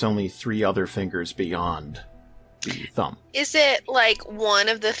there's only 3 other fingers beyond the thumb. Is it like one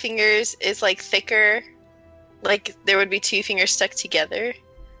of the fingers is like thicker? Like there would be 2 fingers stuck together?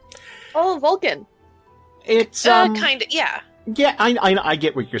 Oh, Vulcan. It's kind of, yeah. Yeah, I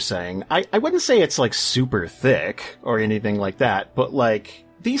get what you're saying. I wouldn't say it's like super thick or anything like that, but like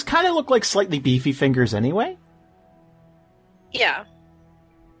these kind of look like slightly beefy fingers anyway. Yeah.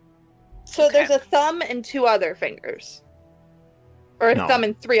 So there's a thumb and 2 other fingers. Or a thumb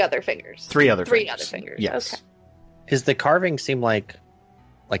and 3 other fingers. 3 other fingers. 3 other fingers. Yes. Okay. Does the carving seem like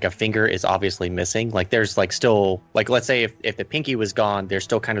a finger is obviously missing? Like there's like still, like let's say if the pinky was gone, there's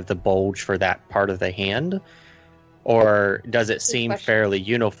still kind of the bulge for that part of the hand? Or does it seem fairly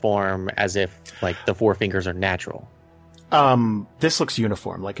uniform as if like the 4 fingers are natural? This looks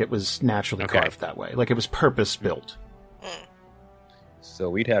uniform, like it was naturally carved that way. Like it was purpose built. So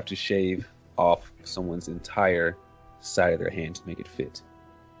we'd have to shave off someone's entire side of their hand to make it fit.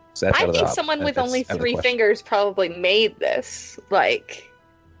 So that's I think someone with only 3 fingers probably made this. Like,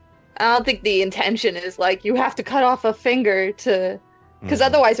 I don't think the intention is like you have to cut off a finger to, because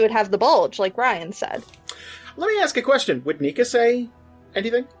otherwise it would have the bulge, like Ryan said. Let me ask a question. Would Nika say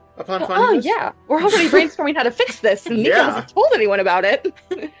anything upon finding this? Oh, yeah. We're already brainstorming how to fix this, and Nika hasn't told anyone about it.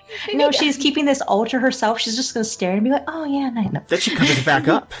 No, she's keeping this all to herself. She's just going to stare and be like, oh, yeah, no. Then she covers it back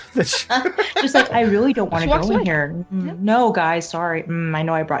up. She's like, I really don't want to go in here. No, guys, sorry. I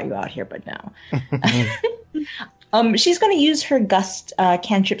know I brought you out here, but no. She's going to use her gust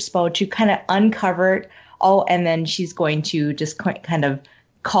cantrip spell to kind of uncover it all, and then she's going to just kind of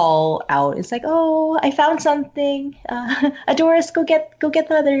call out. It's like, oh, I found something. Adoris, go get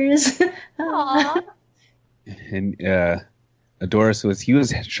the others. Aww. And Adoris was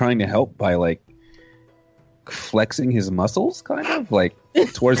trying to help by like flexing his muscles, kind of like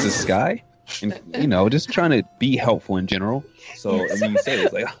towards the sky, and just trying to be helpful in general. So I mean, you say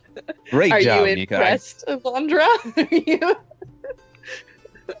it's like, great job, Nika. Are you impressed, Avandra?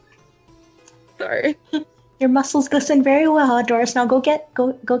 Sorry. Your muscles glisten very well, Doris. Now go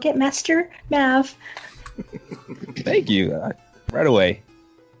get Master Mav. Thank you. Right away.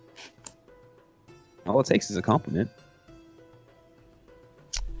 All it takes is a compliment.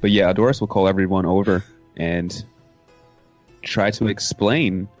 But yeah, Doris will call everyone over and try to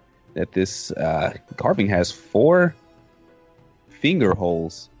explain that this carving has 4 finger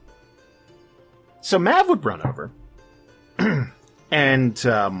holes. So Mav would run over and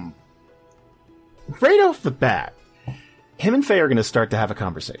right off the bat, him and Faye are going to start to have a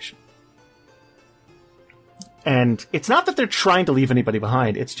conversation. And it's not that they're trying to leave anybody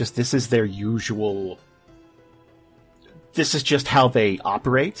behind, it's just this is their usual... This is just how they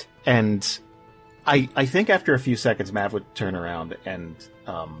operate, and I think after a few seconds, Mav would turn around and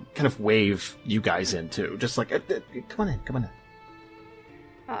kind of wave you guys in, too. Just like, come on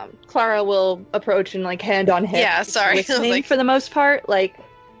in. Clara will approach and, like, hand on hip. Yeah, sorry. Listening for the most part, like...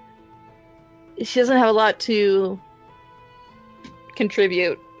 She doesn't have a lot to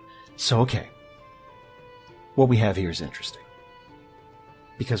contribute. So, okay. What we have here is interesting.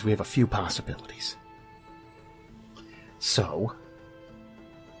 Because we have a few possibilities. So,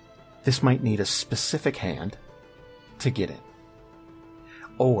 this might need a specific hand to get in.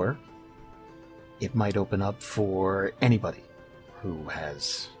 Or, it might open up for anybody who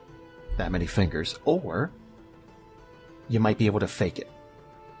has that many fingers. Or, you might be able to fake it.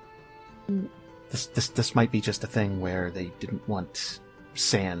 This might be just a thing where they didn't want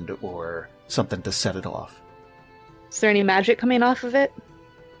sand or something to set it off. Is there any magic coming off of it?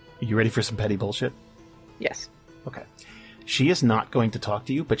 Are you ready for some petty bullshit? Yes. Okay. She is not going to talk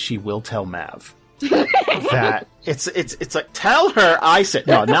to you, but she will tell Mav that it's like, tell her I said...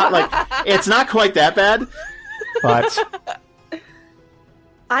 No, not like... It's not quite that bad, but...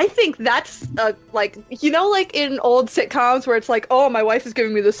 I think that's, like in old sitcoms where it's like, oh, my wife is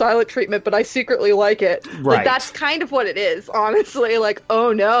giving me the silent treatment, but I secretly like it. Right. Like, that's kind of what it is, honestly. Like,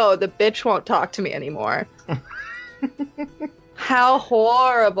 oh no, the bitch won't talk to me anymore. How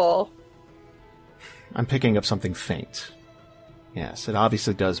horrible. I'm picking up something faint. Yes, it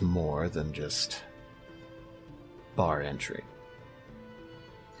obviously does more than just bar entry.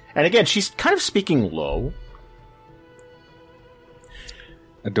 And again, she's kind of speaking low.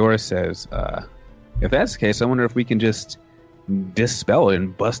 Adora says, if that's the case, I wonder if we can just dispel it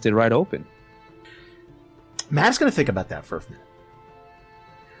and bust it right open. Matt's going to think about that for a minute.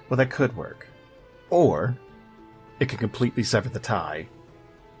 Well, that could work. Or, it could completely sever the tie,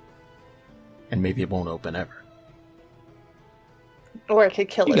 and maybe it won't open ever. Or it could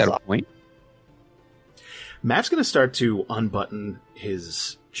kill You us got all. a point. Matt's going to start to unbutton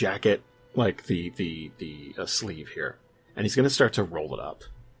his jacket, like the sleeve here, and he's going to start to roll it up.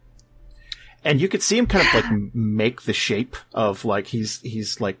 And you could see him kind of like make the shape of like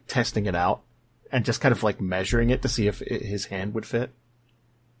he's like testing it out and just kind of like measuring it to see if his hand would fit.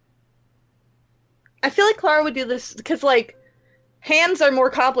 I feel like Clara would do this because, like, hands are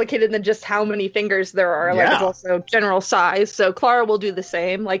more complicated than just how many fingers there are. Like, it's also general size. So Clara will do the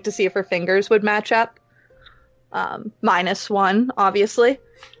same, like, to see if her fingers would match up. -1, obviously.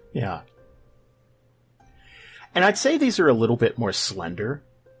 Yeah. And I'd say these are a little bit more slender.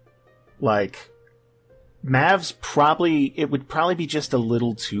 Like, Mav's it would probably be just a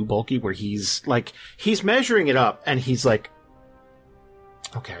little too bulky where he's measuring it up and he's like,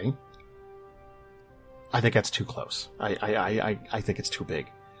 okay. I think that's too close. I think it's too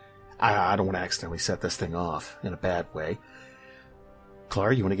big. I don't want to accidentally set this thing off in a bad way.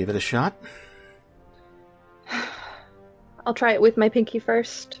 Clara, you want to give it a shot? I'll try it with my pinky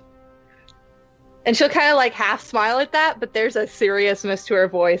first. And she'll kind of like half smile at that, but there's a seriousness to her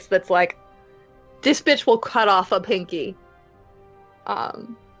voice that's like, this bitch will cut off a pinky. But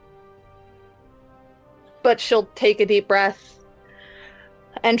she'll take a deep breath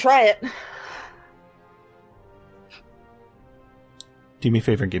and try it. Do me a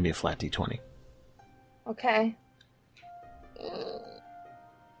favor and give me a flat D20. Okay.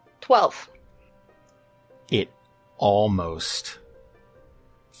 12. It almost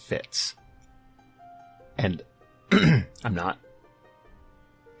fits. And I'm not.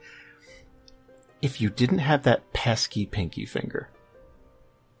 If you didn't have that pesky pinky finger.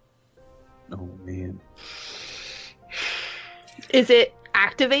 Oh, man. Is it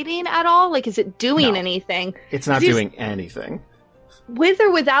activating at all? Like, is it doing anything? It's not doing anything. With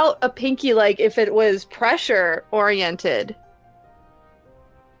or without a pinky, like, if it was pressure-oriented,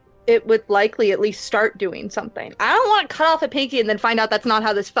 it would likely at least start doing something. I don't want to cut off a pinky and then find out that's not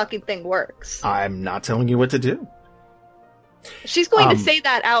how this fucking thing works. I'm not telling you what to do. She's going to say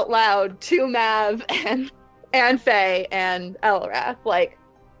that out loud to Mav and Faye and Elrath. Like,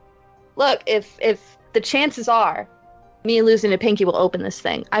 look, if the chances are me losing a pinky will open this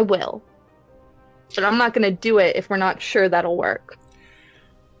thing, I will. But I'm not going to do it if we're not sure that'll work.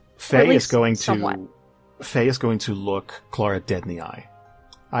 Faye is going to look Clara dead in the eye.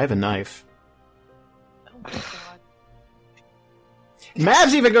 I have a knife. Oh my god.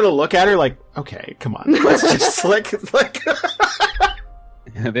 Mav's even going to look at her like, okay, come on. Let's just like.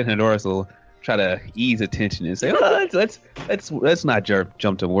 And then Honoris will try to ease attention and say, oh, let's not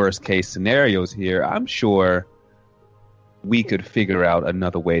jump to worst case scenarios here. I'm sure we could figure out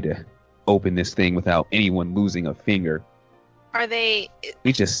another way to open this thing without anyone losing a finger. Are they...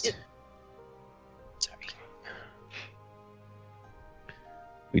 Sorry.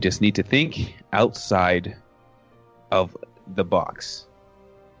 We just need to think outside of the box.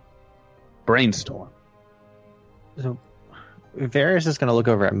 Brainstorm. So, Varys is going to look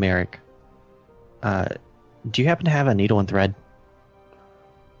over at Merrick. Do you happen to have a needle and thread?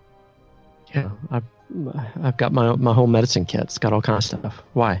 Yeah, I've got my whole medicine kit. It's got all kinds of stuff.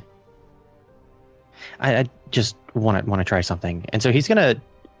 Why? I just want to try something. And so he's going to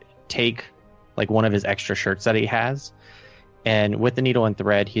take like one of his extra shirts that he has, and with the needle and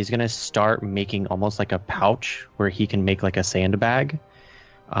thread, he's going to start making almost like a pouch where he can make like a sandbag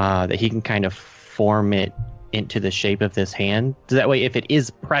that he can kind of form it into the shape of this hand. So that way, if it is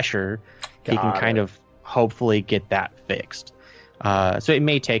pressure, he can kind of hopefully get that fixed. So it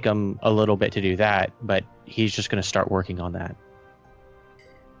may take him a little bit to do that, but he's just going to start working on that.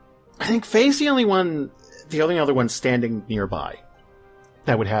 I think Faye's the only other one standing nearby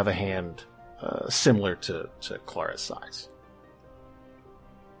that would have a hand similar to Clara's size.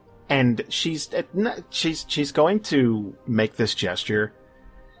 And she's going to make this gesture,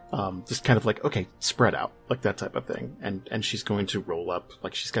 just kind of like, okay, spread out, like that type of thing. And she's going to roll up,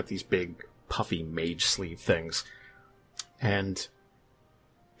 like she's got these big puffy mage sleeve things. And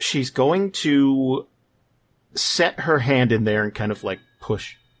she's going to set her hand in there and kind of like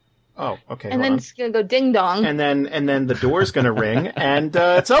push. Oh, okay. And then it's gonna go ding dong. And then the door's gonna ring, and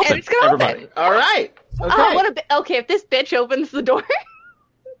it's open. And it's gonna everybody. open. All right. Okay. Oh, okay. If this bitch opens the door.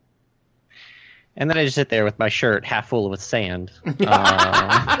 And then I just sit there with my shirt half full with sand.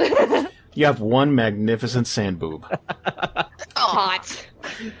 You have one magnificent sand boob. Hot.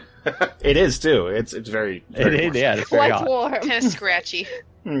 It is too. It's very. Yeah, it's very hot. Warm. Kind of scratchy.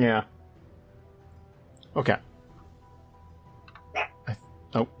 Yeah. Okay.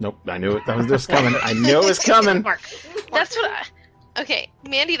 Oh, nope. I knew it. That was just coming. I knew it was coming. That's what okay,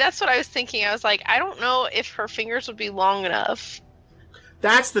 Mandy, that's what I was thinking. I was like, I don't know if her fingers would be long enough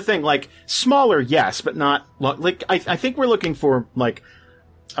That's the thing. Like, smaller, yes, but not like. I think we're looking for like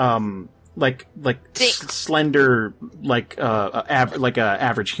slender, like like a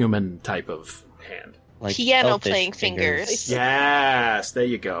average human type of hand, like piano playing fingers. Yes, there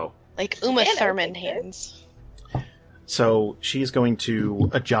you go. Like Uma Thurman hands. So she's going to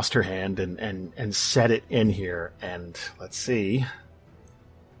adjust her hand and set it in here, and let's see.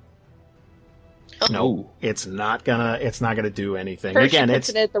 No, it's not gonna do anything. First Again, she it's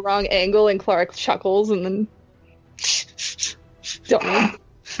puts it at the wrong angle, and Clark chuckles, and then don't.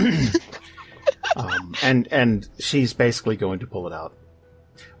 And she's basically going to pull it out.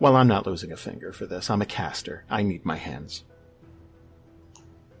 Well, I'm not losing a finger for this. I'm a caster. I need my hands.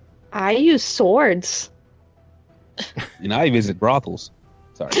 I use swords. And I visit brothels.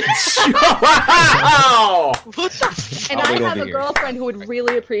 Sorry. Wow! And I have a girlfriend who would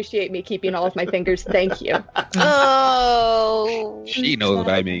really appreciate me keeping all of my fingers. Thank you. Oh. She knows what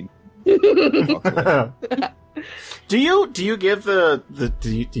I mean. Do you give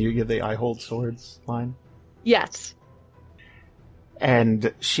the I hold swords line? Yes.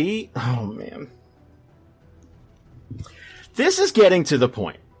 And she, oh man, this is getting to the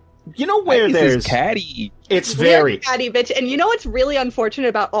point. You know where there's catty. It's very catty, bitch. And you know what's really unfortunate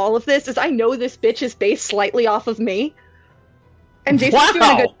about all of this is I know this bitch is based slightly off of me, and Jason's doing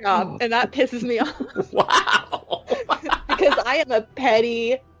a good job, and that pisses me off. Wow. Because I am a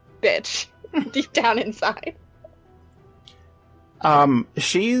petty bitch deep down inside.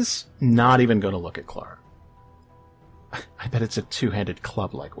 She's not even going to look at Clara. I bet it's a two-handed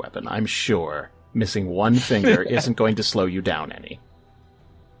club-like weapon. I'm sure missing one finger isn't going to slow you down any.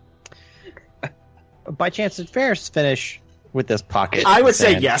 By chance, did Ferris finish with this pocket? I would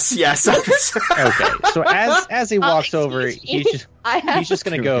say yes. Okay, so as he walks over, he's just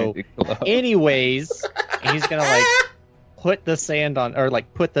going to go anyways, and he's going to like put the sand on, or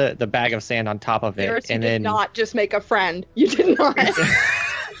like put the bag of sand on top of it, Ferris, and you then did not just make a friend. You did not.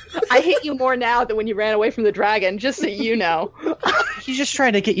 I hate you more now than when you ran away from the dragon, just so you know. He's just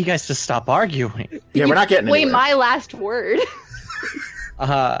trying to get you guys to stop arguing. Yeah, we're not getting anywhere. Wait, my last word.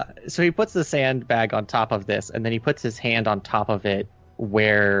 So he puts the sandbag on top of this, and then he puts his hand on top of it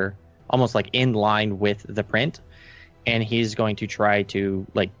where, almost like in line with the print, and he's going to try to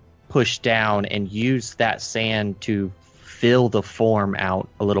like push down and use that sand to fill the form out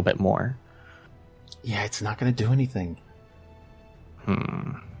a little bit more. Yeah, it's not going to do anything.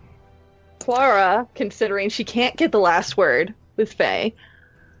 Clara, considering she can't get the last word with Faye,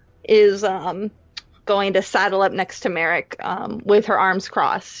 is going to saddle up next to Merrick with her arms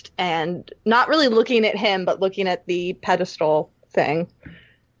crossed and not really looking at him, but looking at the pedestal thing.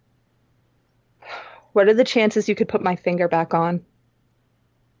 What are the chances you could put my finger back on?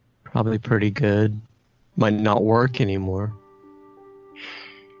 Probably pretty good. Might not work anymore.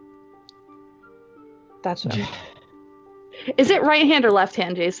 That's right. Is it right hand or left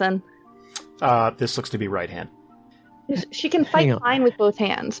hand, Jason? This looks to be right hand. She can fight fine with both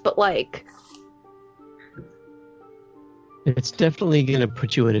hands, but like... It's definitely going to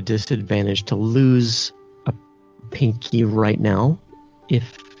put you at a disadvantage to lose a pinky right now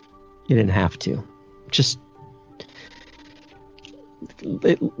if you didn't have to. Just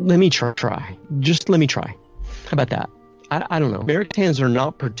let me try. Just let me try. How about that? I don't know. Merrick's hands are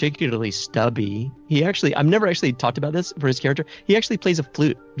not particularly stubby. I've never actually talked about this for his character. He actually plays a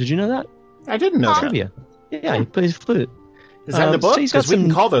flute. Did you know that? I didn't know Trivia. Yeah, he plays flute. Is that in the book? Because we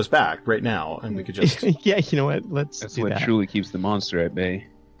can call those back right now, and we could just... Yeah, you know what? That's what truly keeps the monster at bay.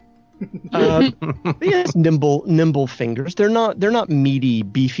 He has nimble fingers. They're not meaty,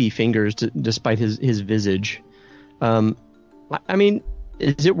 beefy fingers, despite his visage. I mean,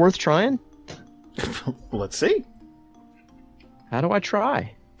 is it worth trying? Let's see. How do I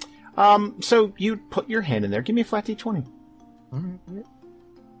try? So you put your hand in there. Give me a flat D20. All right.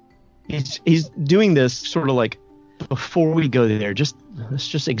 He's doing this sort of like, before we go there, let's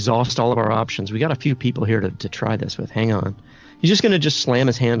just exhaust all of our options. We got a few people here to try this with. Hang on. He's just going to just slam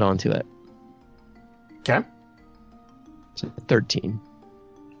his hand onto it. Okay. It's a 13.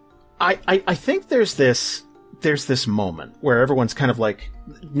 I think there's this moment where everyone's kind of like,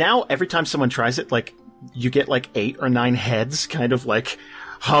 now every time someone tries it, like you get like 8 or 9 heads kind of like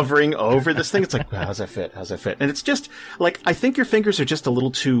hovering over this thing. It's like, how's that fit? And it's just like, I think your fingers are just a little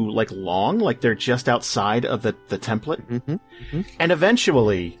too like long, like they're just outside of the template. Mm-hmm. Mm-hmm. And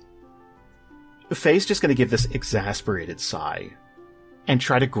eventually Faye's just going to give this exasperated sigh and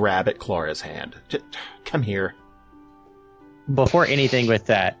try to grab at Clara's hand. Just, come here. Before anything with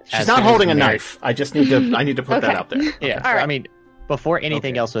that, she's not holding a knife. I need to put that out there. Yeah. All right. I mean, before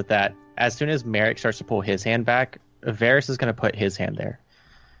anything else with that, as soon as Merrick starts to pull his hand back, Varys is going to put his hand there.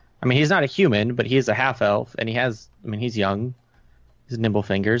 I mean, he's not a human, but he is a half elf, and he's young. He's nimble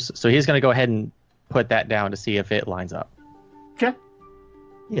fingers, so he's going to go ahead and put that down to see if it lines up. Okay.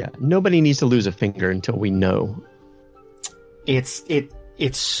 Yeah, nobody needs to lose a finger until we know. It's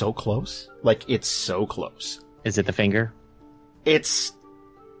so close. Like, it's so close. Is it the finger? It's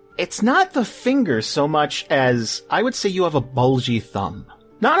not the finger so much as I would say you have a bulgy thumb.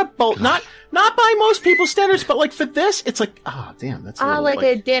 Not by most people's standards, but like for this, it's like, damn, that's like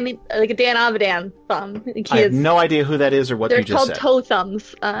a Dan Avidan thumb. I have no idea who that is or what you just said. They're called toe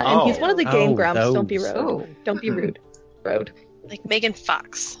thumbs, and he's one of the Game Grumps. Those. Don't be rude. Oh. Don't be rude. Road. Like Megan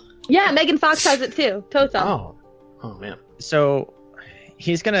Fox. Yeah, Megan Fox has it too. Toe thumb. Oh man. So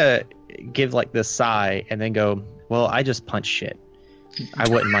he's gonna give like this sigh and then go, "Well, I just punch shit. I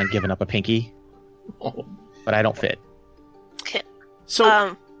wouldn't mind giving up a pinky, but I don't fit." Okay.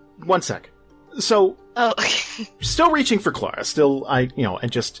 So, 1 sec. So, okay. Still reaching for Clara.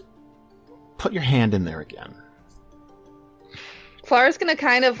 And just put your hand in there again. Clara's gonna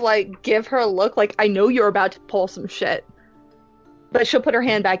kind of like give her a look like, I know you're about to pull some shit. But she'll put her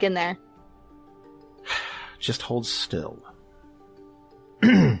hand back in there. Just hold still.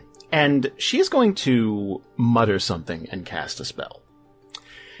 And she's going to mutter something and cast a spell.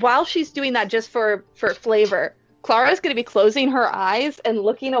 While she's doing that, just for flavor, Clara's going to be closing her eyes and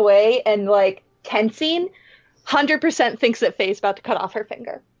looking away and, like, tensing. 100% thinks that Faye's about to cut off her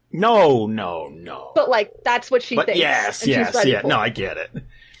finger. No. But, like, that's what she thinks. Yes. No, I get it.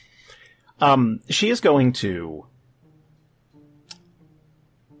 She is going to...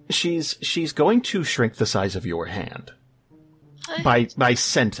 She's going to shrink the size of your hand. By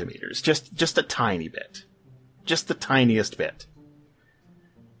centimeters. Just a tiny bit. Just the tiniest bit.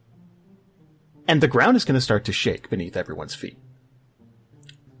 And the ground is going to start to shake beneath everyone's feet.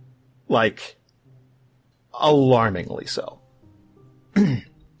 Like, alarmingly so.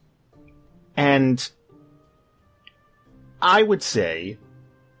 And I would say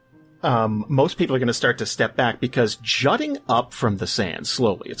most people are going to start to step back because jutting up from the sand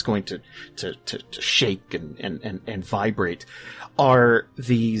slowly, it's going to shake and vibrate, are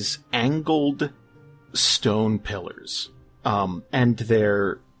these angled stone pillars. And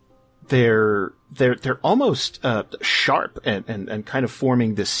they're almost sharp and kind of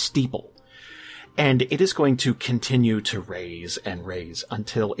forming this steeple. And it is going to continue to raise and raise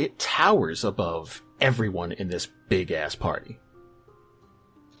until it towers above everyone in this big-ass party.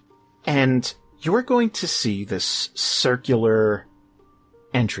 And you're going to see this circular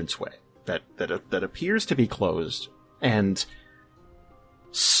entranceway that appears to be closed, and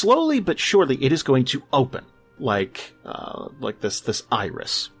slowly but surely it is going to open like this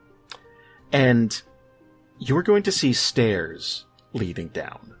iris. And you're going to see stairs leading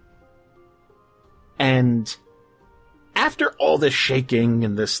down. And after all this shaking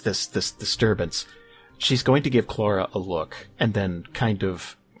and this disturbance, she's going to give Clara a look and then kind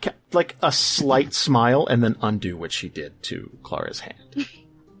of like a slight smile and then undo what she did to Clara's hand.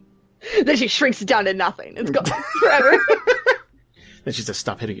 Then she shrinks it down to nothing. It's gone forever. Then she says,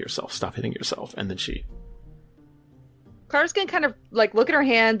 stop hitting yourself. And then Clara's gonna kind of like look at her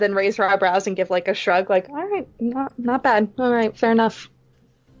hand, then raise her eyebrows and give like a shrug, like, all right, not bad. All right, fair enough.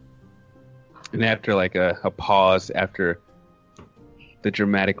 And after like a pause, after the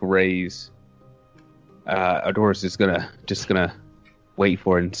dramatic raise, Adoris is just gonna wait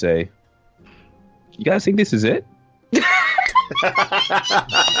for it and say, "You guys think this is it?"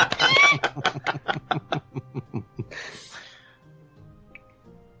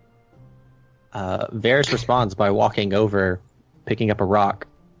 Varys responds by walking over, picking up a rock,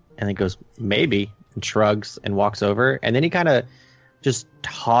 and then goes, "Maybe," and shrugs and walks over, and then he kind of just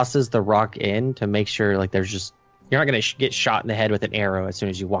tosses the rock in to make sure like you're not going to get shot in the head with an arrow as soon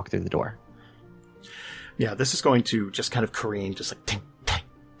as you walk through the door. Yeah, this is going to just kind of careen, just like ting, ting,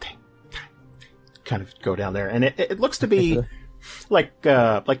 ting, ting, kind of go down there, and it looks to be like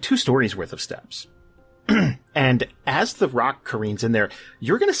 2 stories worth of steps. And as the rock careens in there,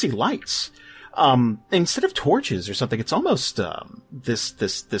 you're going to see lights. Instead of torches or something, it's almost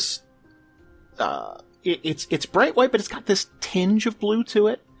it's bright white, but it's got this tinge of blue to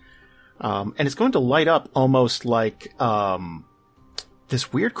it. And it's going to light up almost like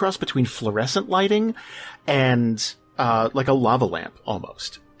this weird cross between fluorescent lighting and like a lava lamp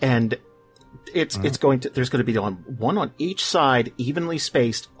almost. And there's going to be one on each side, evenly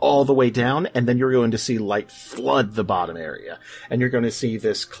spaced all the way down, and then you're going to see light flood the bottom area. And you're going to see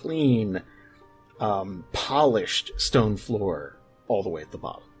this clean, polished stone floor all the way at the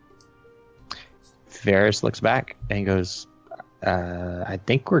bottom. Varys looks back and goes, I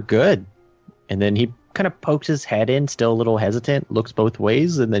think we're good. And then he kind of pokes his head in, still a little hesitant, looks both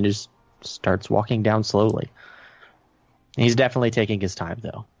ways, and then just starts walking down slowly. He's definitely taking his time,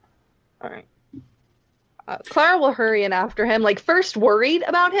 though. All right. Clara will hurry in after him, like first worried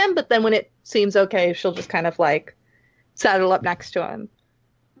about him, but then when it seems okay, she'll just kind of like saddle up next to him.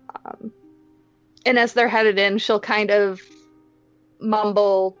 And as they're headed in, she'll kind of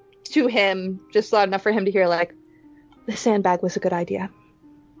mumble to him, just loud enough for him to hear, like, the sandbag was a good idea.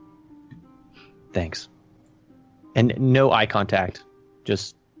 Thanks. And no eye contact,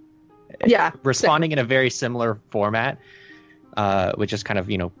 just responding in a very similar format, which is kind of,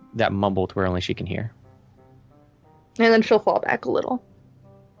 that mumble to where only she can hear. And then she'll fall back a little.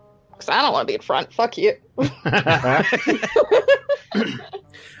 Because I don't want to be in front. Fuck you.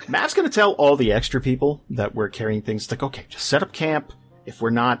 Matt's going to tell all the extra people that we're carrying things, like, okay, just set up camp. If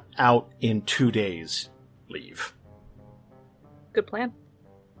we're not out in 2 days, leave. Good plan.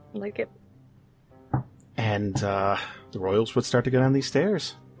 I like it. And the Royals would start to go down these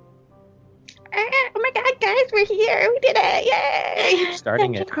stairs. Oh my god, guys, we're here. We did it. Yay.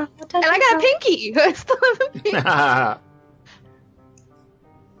 Starting it. And I got Pinky. I still have a Pinky.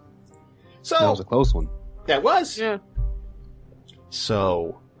 So that was a close one. That was. Yeah.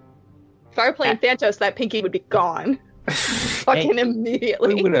 So if I were playing Thantos, that Pinky would be gone. Fucking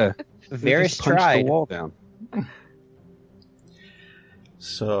immediately. We would have Varys punched tried. the wall down.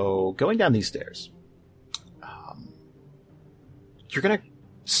 So going down these stairs, you're gonna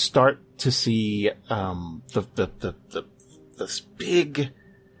start to see this big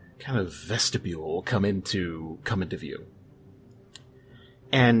kind of vestibule come into view,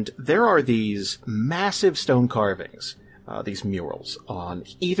 and there are these massive stone carvings, these murals on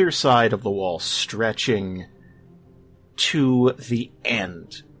either side of the wall, stretching to the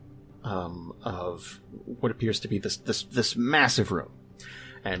end of what appears to be this massive room.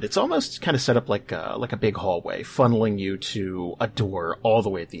 And it's almost kind of set up like a big hallway, funneling you to a door all the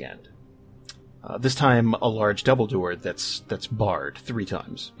way at the end. This time, a large double door that's barred 3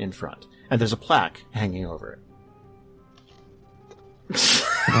 times in front, and there's a plaque hanging over it.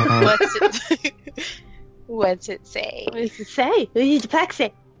 What's it say? What does it say? What does the plaque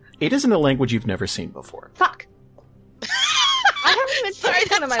say? It is in a language you've never seen before. Fuck. I haven't even Sorry,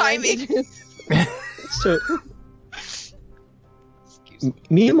 one of my timing. languages. So,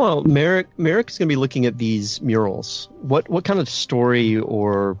 meanwhile, Merrick is going to be looking at these murals. What kind of story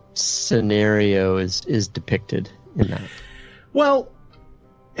or scenario is depicted in that? Well,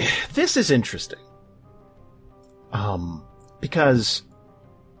 this is interesting. Because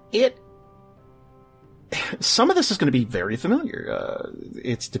some of this is going to be very familiar.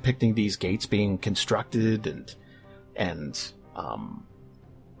 It's depicting these gates being constructed and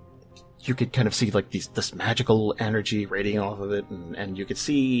you could kind of see like this magical energy radiating off of it, and you could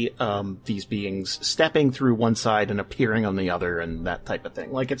see these beings stepping through one side and appearing on the other, and that type of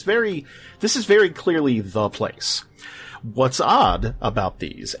thing. Like this is very clearly the place. What's odd about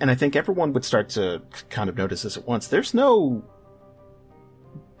these, and I think everyone would start to kind of notice this at once, there's no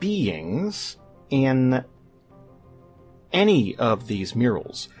beings in any of these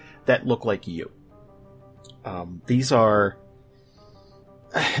murals that look like you. These are...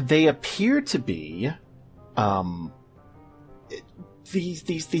 They appear to be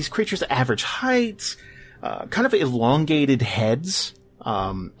these creatures at average heights, kind of elongated heads,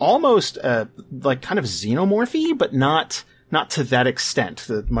 almost like kind of xenomorphy, but not to that extent.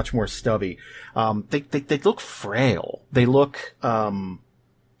 Much more stubby. They look frail. They look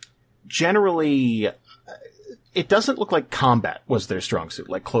generally. It doesn't look like combat was their strong suit,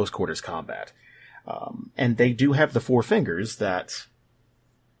 like close quarters combat. And they do have the 4 fingers that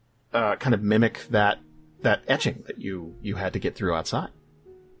kind of mimic that etching that you had to get through outside.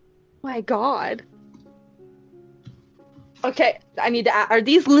 My God. Okay, I need to are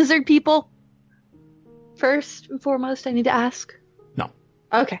these lizard people? First and foremost, I need to ask. No.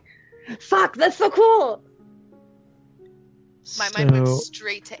 Okay. Fuck, that's so cool! My mind went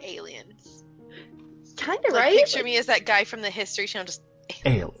straight to aliens. Kinda, Like, right? picture me as that guy from the History Channel, just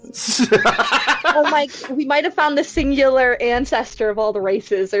aliens. Oh my, we might have found the singular ancestor of all the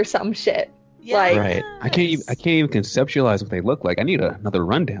races or some shit. Yes. Like, Right. I can't even conceptualize what they look like. I need another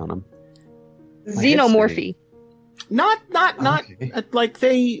rundown on them. xenomorphy. Not Okay. like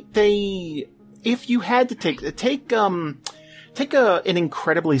they. If you had to take an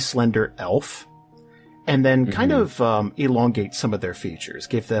incredibly slender elf, and then kind of elongate some of their features,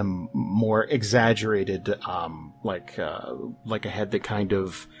 give them more exaggerated, like a head that kind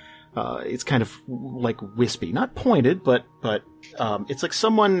of, it's kind of like wispy, not pointed, but it's like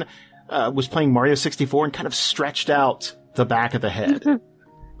someone was playing Mario 64 and kind of stretched out the back of the head.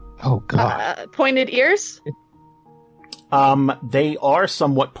 Oh God. Pointed ears? They are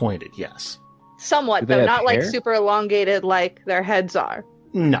somewhat pointed, yes. Somewhat, though, not like super elongated like their heads are.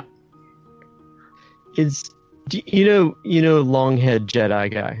 No. You know long-head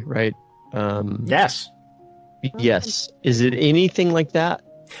Jedi guy, right? Yes. Yes. Is it anything like that?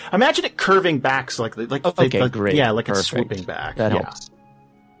 Imagine it curving back, so great. Yeah, like Perfect. it's swooping back. That helps.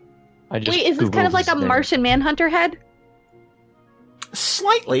 Wait, is this kind of like a Martian Manhunter head?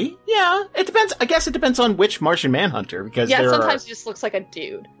 Slightly, yeah. It depends. I guess it depends on which Martian Manhunter, because sometimes he just looks like a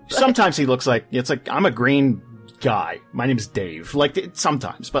dude. Sometimes he looks like I'm a green guy. My name is Dave.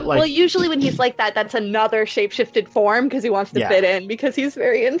 Sometimes, but well, usually when he's like that, that's another shapeshifted form because he wants to fit in because he's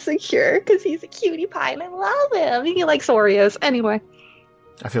very insecure because he's a cutie pie and I love him. He likes Oreos anyway.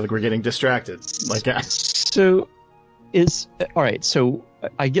 I feel like we're getting distracted. So all right. So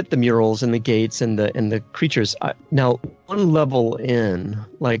I get the murals and the gates and the creatures. Now, one level in,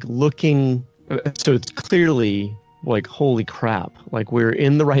 looking, so it's clearly holy crap, we're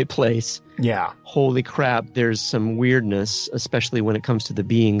in the right place. Yeah. Holy crap, there's some weirdness, especially when it comes to the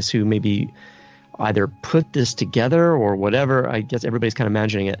beings who maybe either put this together or whatever. I guess everybody's kind of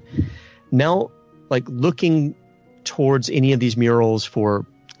imagining it. Now, looking towards any of these murals for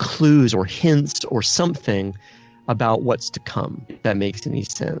clues or hints or something about what's to come, if that makes any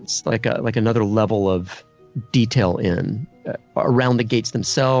sense. Like another level of detail in around the gates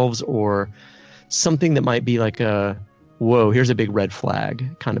themselves, or something that might be like a, whoa, here's a big red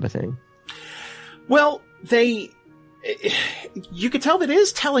flag kind of a thing. Well, you could tell that it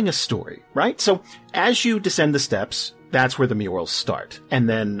is telling a story, right? So as you descend the steps, that's where the murals start. And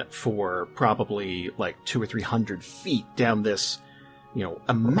then for probably 200 or 300 feet down this,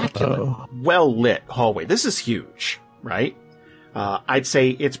 immaculate, well-lit hallway. This is huge, right? I'd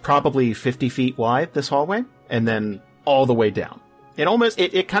say it's probably 50 feet wide, this hallway, and then all the way down.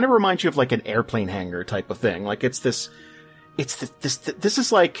 It kind of reminds you of an airplane hangar type of thing. This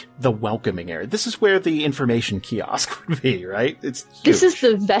is like the welcoming area. This is where the information kiosk would be, right? It's huge. This is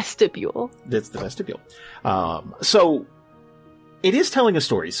the vestibule. It's the vestibule. So it is telling a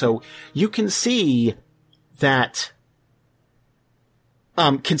story. So you can see that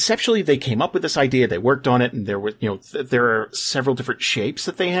conceptually they came up with this idea, they worked on it, and there are several different shapes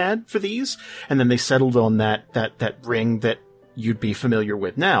that they had for these, and then they settled on that ring that you'd be familiar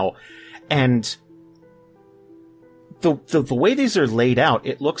with now. And the way these are laid out,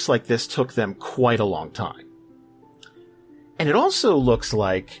 it looks like this took them quite a long time. And it also looks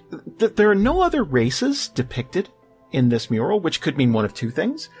like there are no other races depicted in this mural, which could mean one of two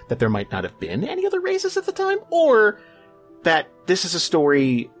things: that there might not have been any other races at the time, or that this is a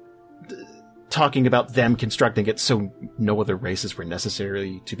story talking about them constructing it so no other races were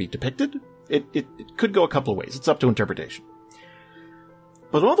necessarily to be depicted. It could go a couple of ways. It's up to interpretation.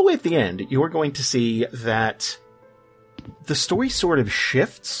 But all the way at the end, you're going to see that the story sort of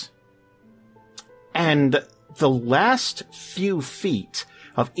shifts, and the last few feet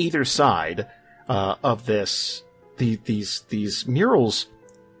of either side of these murals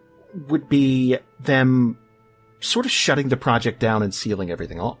would be them sort of shutting the project down and sealing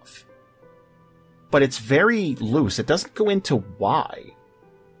everything off. But it's very loose. It doesn't go into why.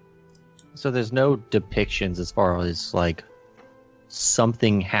 So there's no depictions as far as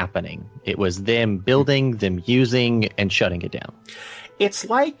something happening. It was them building, them using, and shutting it down. It's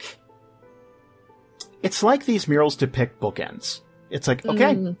like these murals depict bookends. It's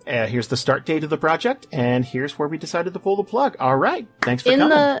okay, here's the start date of the project, and here's where we decided to pull the plug. All right, thanks for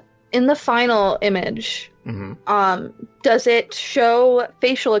coming. In the final image, does it show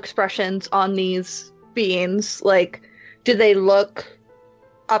facial expressions on these beings? Do they look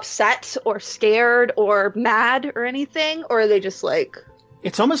upset or scared or mad or anything? Or are they just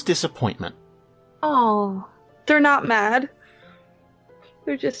It's almost disappointment. Oh, they're not mad.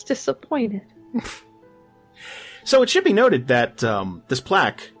 They're just disappointed. So it should be noted that this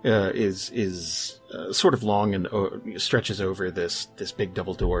plaque is sort of long and stretches over this big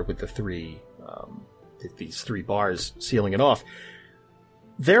double door with these three bars sealing it off.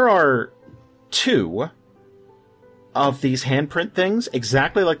 There are two of these handprint things,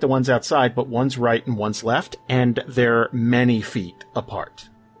 exactly like the ones outside, but one's right and one's left, and they're many feet apart.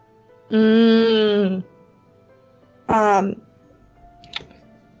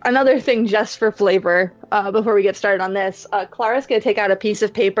 Another thing just for flavor, before we get started on this, Clara's going to take out a piece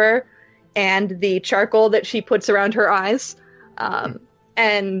of paper and the charcoal that she puts around her eyes,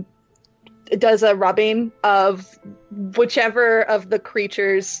 and does a rubbing of whichever of the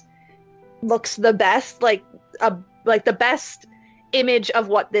creatures looks the best, like the best image of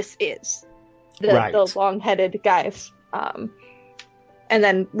what this is. The long-headed guys. and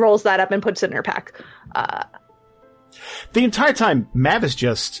then rolls that up and puts it in her pack. The entire time, Mav is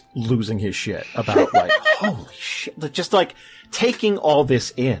just losing his shit about, like, holy shit, just, like, taking all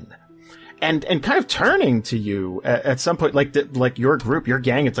this in. And kind of turning to you at some point, like your group, your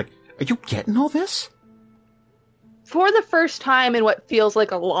gang, it's like, are you getting all this? For the first time in what feels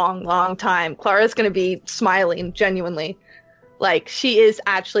like a long, long time, Clara's going to be smiling genuinely. Like, she is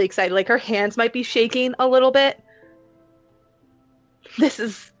actually excited. Like, her hands might be shaking a little bit. This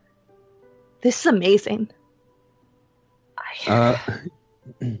is amazing.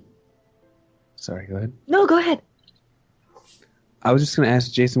 Sorry, go ahead. No, go ahead. I was just going to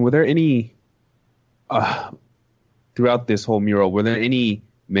ask Jason, were there any, throughout this whole mural, were there any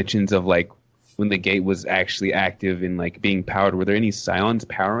mentions of, like, when the gate was actually active and, like, being powered, were there any scions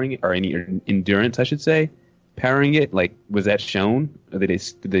powering it, or any endurance, I should say, powering it? Like, was that shown, or did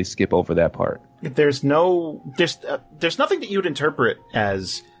they skip over that part? There's nothing that you would interpret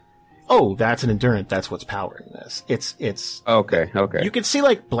as, oh, that's an endurance, that's what's powering this. It's okay. You could see,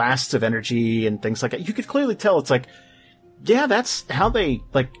 like, blasts of energy and things like that. You could clearly tell it's like, yeah, that's how they,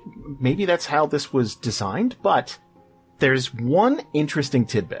 like, maybe that's how this was designed, but there's one interesting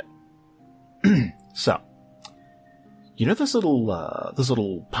tidbit. So, you know those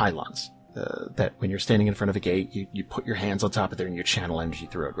little pylons that when you're standing in front of a gate, you put your hands on top of there and you channel energy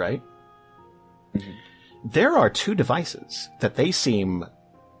through it, right? Mm-hmm. There are two devices that they seem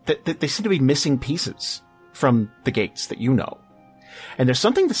to be missing pieces from the gates that you know. And there's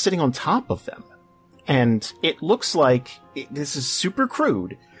something that's sitting on top of them. And it looks like, this is super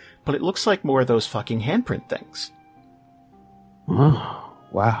crude, but it looks like more of those fucking handprint things. Oh,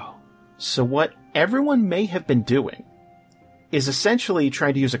 wow. So what everyone may have been doing is essentially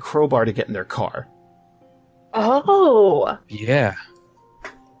trying to use a crowbar to get in their car. Oh. Yeah.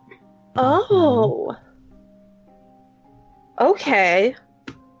 Oh. Okay.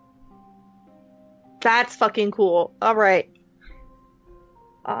 That's fucking cool. All right.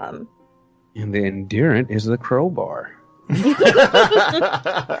 And the endurance is the crowbar.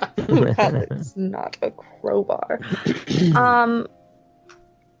 That is not a crowbar.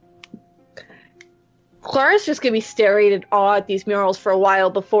 Clara's just gonna be staring in awe at these murals for a while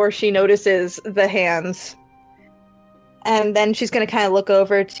before she notices the hands. And then she's gonna kind of look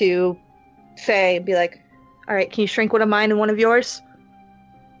over to Faye and be like, alright, can you shrink one of mine and one of yours?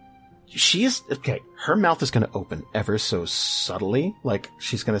 Okay, her mouth is gonna open ever so subtly, like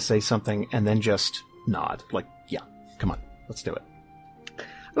she's gonna say something and then just nod. Like, yeah, come on, let's do it.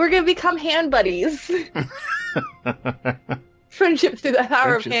 We're gonna become hand buddies. Friendship through the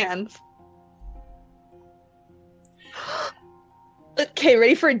power of hands. Okay,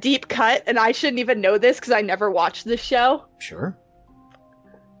 ready for a deep cut? And I shouldn't even know this because I never watched this show. Sure.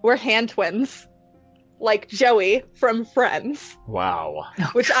 We're hand twins. Like Joey from Friends. Wow.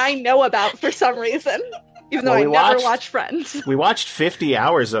 Which I know about for some reason. Even though I never watched Friends. We watched 50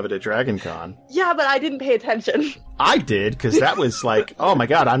 hours of it at DragonCon. Yeah, but I didn't pay attention. I did, because that was like, oh my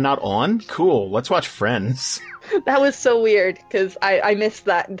god, I'm not on? Cool, let's watch Friends. That was so weird, because I missed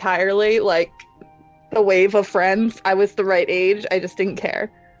that entirely. Like, the wave of Friends. I was the right age, I just didn't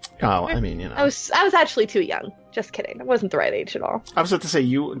care. Oh, I mean, you know. I was actually too young. Just kidding. I wasn't the right age at all. I was about to say,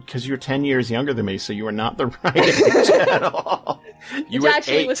 because you're 10 years younger than me, so you were not the right age at all. Which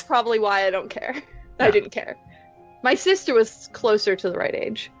actually was probably why I don't care. Yeah. I didn't care. My sister was closer to the right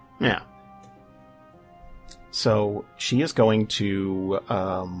age. Yeah. So she is going to,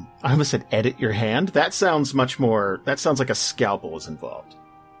 I almost said edit your hand. That sounds like a scalpel is involved.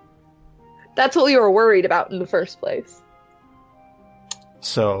 That's what we were worried about in the first place.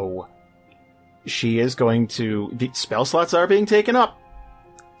 So she is going to, the spell slots are being taken up.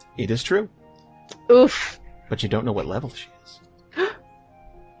 It is true. Oof. But you don't know what level she is.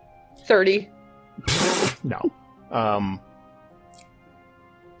 30. No.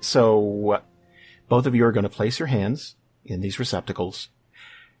 So both of you are going to place your hands in these receptacles,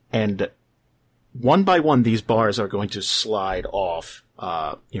 and one by one these bars are going to slide off,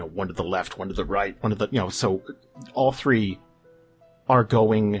 one to the left, one to the right, one to the, so all three are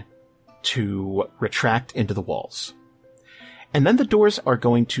going to retract into the walls. And then the doors are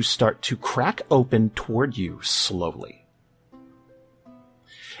going to start to crack open toward you slowly.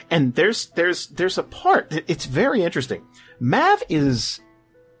 And there's a part, it's very interesting. Mav is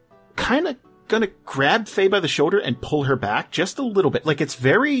kind of gonna grab Faye by the shoulder and pull her back just a little bit. Like, it's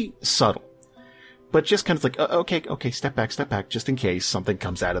very subtle. But just kind of like, okay, step back, just in case something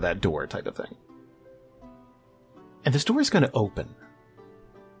comes out of that door type of thing. And this door is gonna open.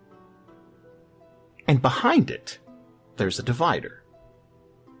 And behind it, there's a divider.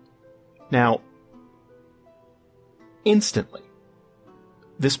 Now, instantly,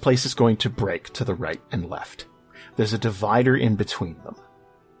 this place is going to break to the right and left. There's a divider in between them,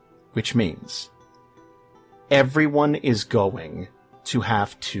 which means everyone is going to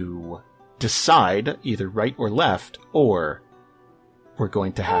have to decide either right or left, or we're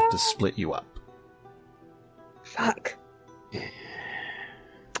going to have to split you up. Fuck.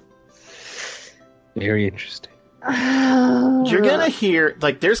 Very interesting. You're gonna hear,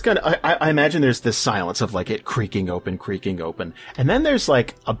 like, there's gonna, I imagine there's this silence of, like, it creaking open, and then there's,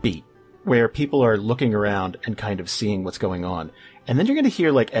 like, a beat where people are looking around and kind of seeing what's going on, and then you're gonna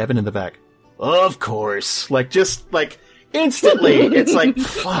hear, like, Evan in the back, of course, like, just, like, instantly, it's like,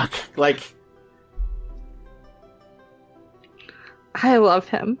 fuck, like... I love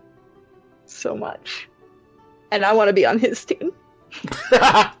him so much, and I want to be on his team.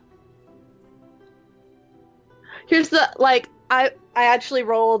 Here's the, like, I actually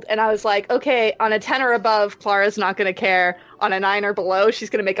rolled and I was like, okay, on a 10 or above, Clara's not going to care. On a 9 or below, she's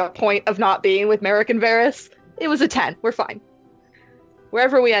going to make a point of not being with Merrick and Varys. It was a 10. We're fine.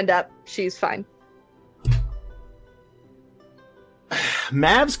 Wherever we end up, she's fine.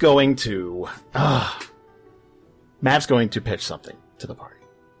 Mav's going to pitch something to the party.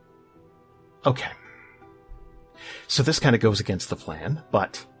 Okay. So this kind of goes against the plan,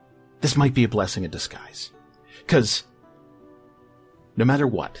 but this might be a blessing in disguise. Because no matter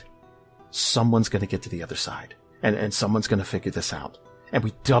what, someone's going to get to the other side, and someone's going to figure this out, and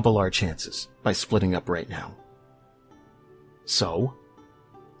we double our chances by splitting up right now. So,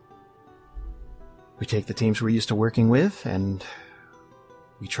 we take the teams we're used to working with, and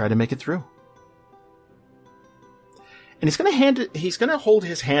we try to make it through. And he's going to hold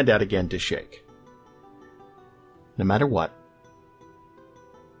his hand out again to shake. No matter what,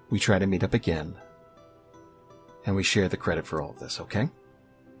 we try to meet up again. And we share the credit for all of this, okay?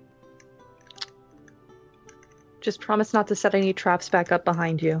 Just promise not to set any traps back up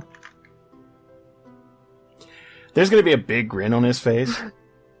behind you. There's going to be a big grin on his face.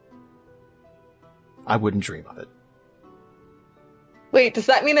 I wouldn't dream of it. Wait, does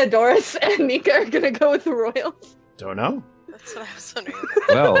that mean Adoris and Nika are going to go with the Royals? Don't know. That's what I was wondering.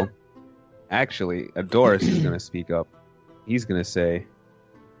 Well, actually, Adoris is going to speak up. He's going to say,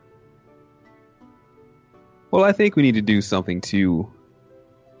 well, I think we need to do something to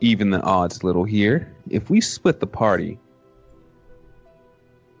even the odds a little here. If we split the party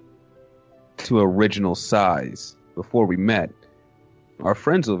to original size before we met, our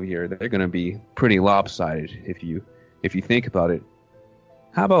friends over here, they're going to be pretty lopsided if you think about it.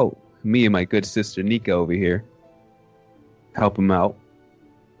 How about me and my good sister Nika over here? Help them out.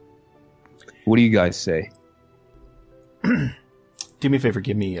 What do you guys say? Do me a favor,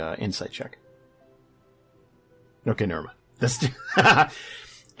 give me an insight check. Okay, never mind.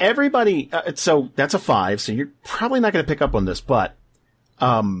 Everybody, so that's a 5, so you're probably not going to pick up on this, but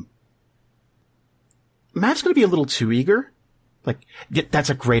Matt's going to be a little too eager. Like, that's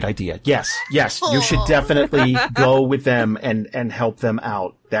a great idea. Yes, you should definitely go with them and help them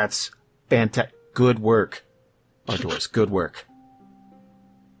out. That's fantastic. Good work, Ardoris. Good work.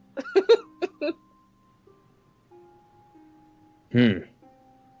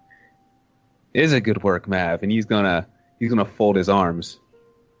 Is a good work, Mav, and he's gonna fold his arms.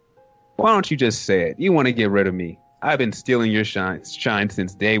 Why don't you just say it? You want to get rid of me? I've been stealing your shine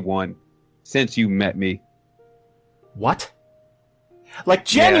since day one, since you met me. What? Like,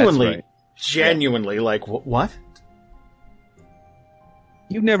 genuinely, yeah, right. Genuinely, yeah. Like, what?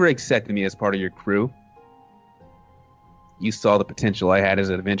 You never accepted me as part of your crew. You saw the potential I had as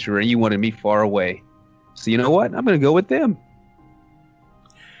an adventurer, and you wanted me far away. So you know what? I'm going to go with them.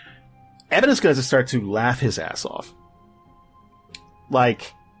 Evan is going to start to laugh his ass off.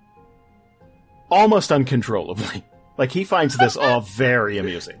 Like, almost uncontrollably. Like, he finds this all very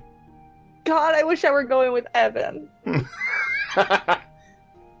amusing. God, I wish I were going with Evan.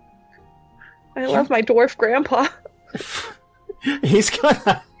 I love my dwarf grandpa. He's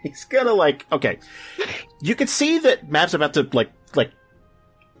gonna like, okay. You can see that Mav's about to like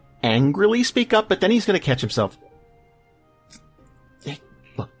angrily speak up, but then he's gonna catch himself. Hey,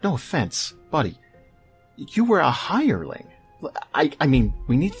 look, no offense, buddy. You were a hireling. I mean,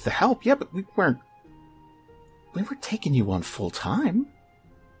 we needed the help, yeah, but we weren't taking you on full time.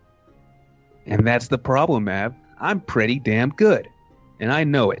 And that's the problem, Mav. I'm pretty damn good. And I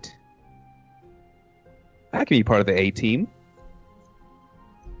know it. I can be part of the A-team.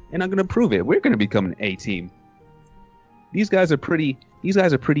 And I'm going to prove it. We're going to become an A-team. These guys are pretty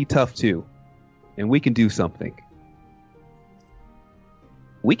tough too. And we can do something.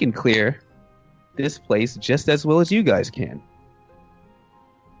 We can clear this place just as well as you guys can.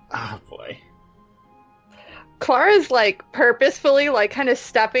 Oh boy. Clara's like purposefully like kind of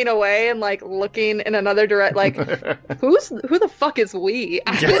stepping away and like looking in another direction. Like, who the fuck is we?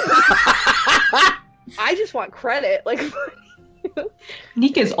 I just want credit. Like,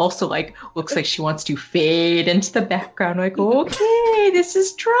 Nika is also like looks like she wants to fade into the background. Like, okay, this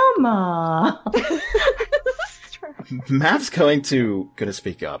is drama. Mav's gonna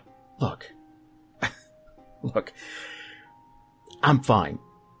speak up. Look, I'm fine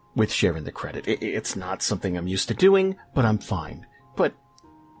with sharing the credit. It's not something I'm used to doing, but I'm fine. But,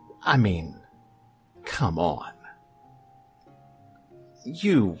 I mean, come on.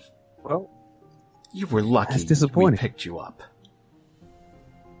 You were lucky we picked you up.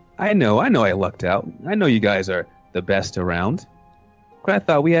 I know I lucked out. I know you guys are the best around. But I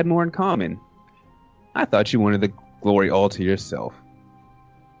thought we had more in common. I thought you wanted the glory all to yourself.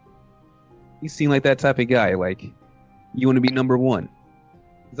 You seem like that type of guy, like, you want to be number one.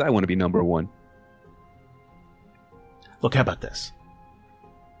 Because I want to be number one. Look, how about this?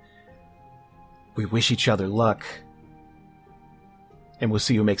 We wish each other luck, and we'll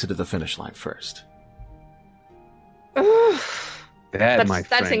see who makes it to the finish line first. That's my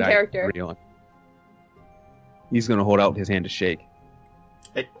friend, in character. He's going to hold out his hand to shake.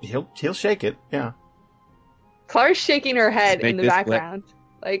 He'll shake it, yeah. Clara's shaking her head in the background.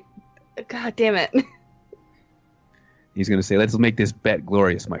 Like, God damn it. He's going to say, let's make this bet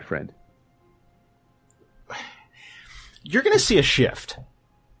glorious, my friend. You're going to see a shift.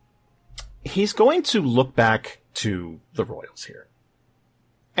 He's going to look back to the royals here.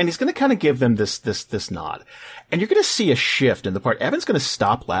 And he's going to kind of give them this nod. And you're going to see a shift in the part. Evan's going to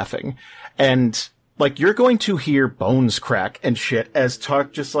stop laughing. And, like, you're going to hear bones crack and shit as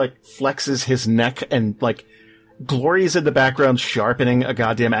Tark just, like, flexes his neck and, like, Glory's in the background sharpening a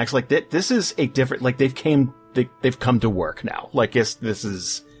goddamn axe. Like, this is a different, like, they've come to work now. Like,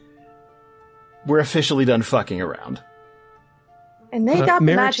 we're officially done fucking around. And they got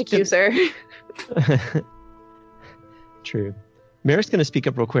the magic user. True. Merrick's going to speak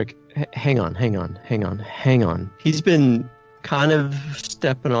up real quick. Hang on. He's been kind of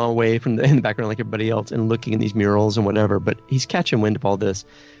stepping away from in the background like everybody else and looking at these murals and whatever, but he's catching wind of all this.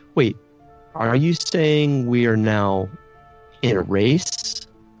 Wait, are you saying we are now in a race?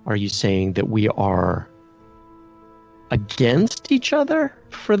 Are you saying that we are against each other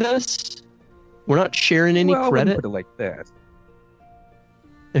for this? We're not sharing any credit? I wouldn't put it like that.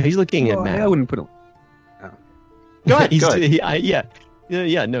 No, he's looking at Matt. I wouldn't put it... Go ahead. No,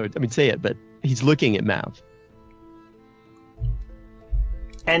 I mean, say it, but he's looking at Mav.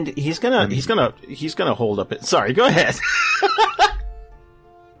 And he's gonna hold up it. Sorry, go ahead.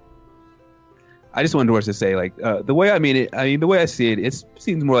 I just wanted to say, like, the way the way I see it, it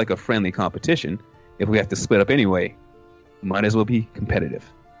seems more like a friendly competition. If we have to split up anyway, might as well be competitive.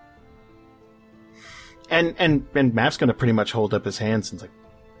 And Mav's gonna pretty much hold up his hands and like,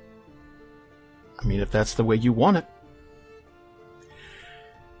 I mean, if that's the way you want it.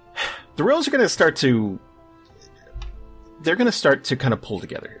 The royals are going to start to... They're going to start to kind of pull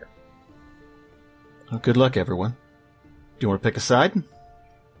together here. Well, good luck, everyone. Do you want to pick a side?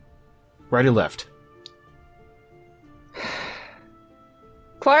 Right or left?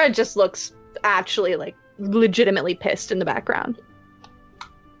 Clara just looks actually, like, legitimately pissed in the background.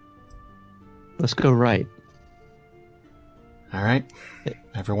 Let's go right. All right.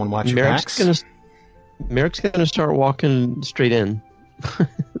 Everyone watch your backs. Merrick's going to start walking straight in.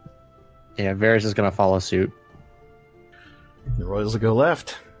 Yeah, Varys is going to follow suit. The royals will go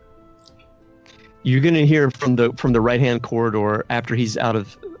left. You're going to hear from the right-hand corridor after he's out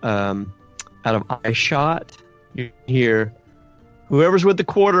of eye shot. You hear, "Whoever's with the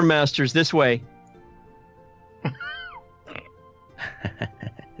quartermasters, this way."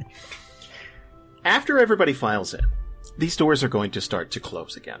 After everybody files in, these doors are going to start to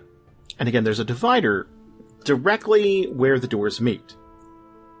close again. And again, there's a divider directly where the doors meet.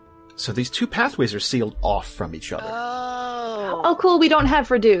 So these two pathways are sealed off from each other. Oh, cool. We don't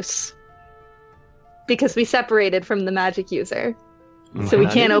have reduce. Because we separated from the magic user. So we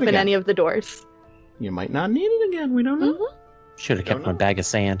can't open any of the doors. You might not need it again. We don't know. Mm-hmm. Should have kept my bag of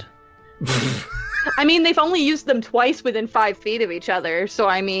sand. I mean, they've only used them twice within 5 feet of each other. So,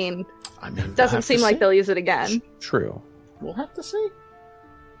 I mean doesn't seem like they'll use it again. True. We'll have to see.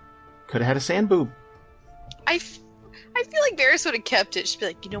 Could have had a sand boob. I feel like Varys would have kept it. She'd be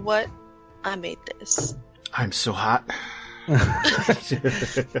like, you know what? I made this. I'm so hot.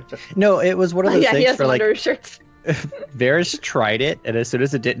 No, it was one of those things he has for like shirts. Varys tried it, and as soon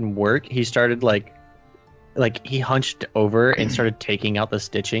as it didn't work, he started like he hunched over and started taking out the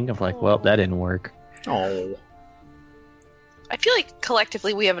stitching of like, well, that didn't work. Oh. I feel like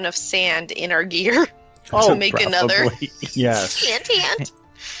collectively we have enough sand in our gear. To make another. Yes. Hint.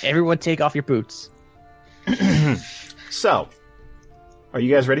 Everyone take off your boots. So, are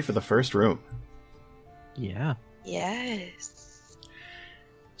you guys ready for the first room? Yeah. Yes.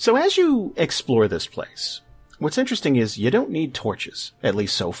 So as you explore this place, what's interesting is you don't need torches, at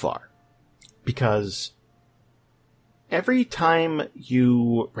least so far. Because every time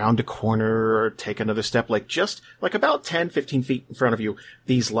you round a corner or take another step, just about 10, 15 feet in front of you,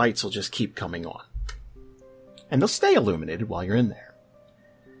 these lights will just keep coming on. And they'll stay illuminated while you're in there.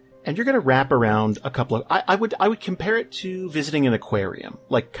 And you're going to wrap around a couple of... I would compare it to visiting an aquarium.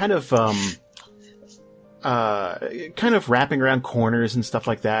 Kind of wrapping around corners and stuff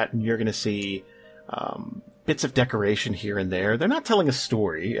like that, and you're going to see bits of decoration here and there. They're not telling a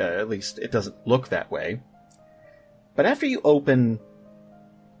story, at least it doesn't look that way. But after you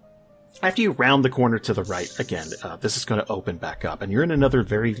round the corner to the right, again, this is going to open back up, and you're in another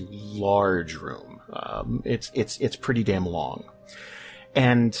very large room. It's pretty damn long.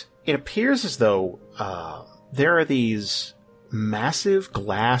 And it appears as though there are these massive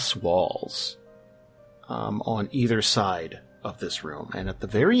glass walls on either side of this room. And at the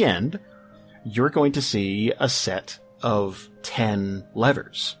very end, you're going to see a set of 10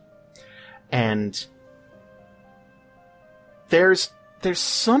 levers. And there's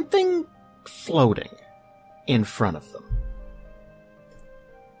something floating in front of them.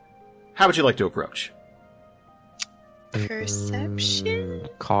 How would you like to approach? Perception?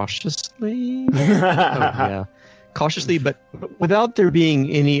 Cautiously? Yeah. Cautiously, but without there being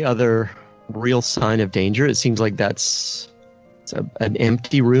any other real sign of danger. It seems like it's an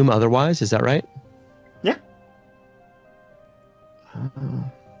empty room otherwise. Is that right? Yeah.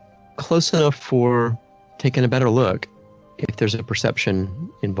 Close enough for taking a better look, if there's a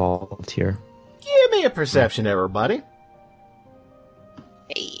perception involved here. Give me a perception error, buddy.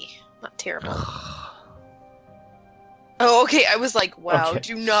 Hey, not terrible. Oh, okay. I was like, wow, okay.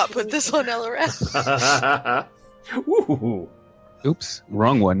 Do not put this on LRS. Oops,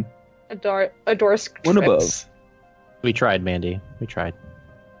 wrong one. Adoris one above. We tried, Mandy. We tried.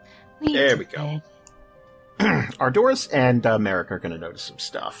 There we go. Ardoris and Merrick are going to notice some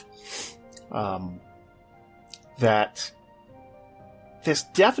stuff. That this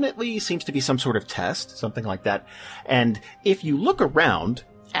definitely seems to be some sort of test, something like that. And if you look around,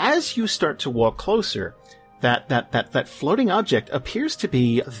 as you start to walk closer, that floating object appears to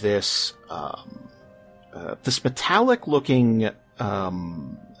be this metallic-looking,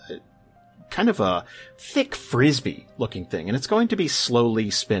 kind of a thick frisbee-looking thing, and it's going to be slowly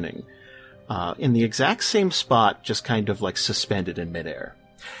spinning in the exact same spot, just kind of like suspended in midair.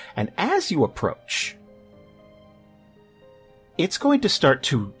 And as you approach, it's going to start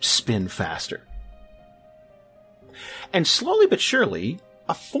to spin faster. And slowly but surely,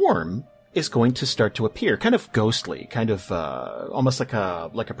 a form is going to start to appear, kind of ghostly, kind of almost like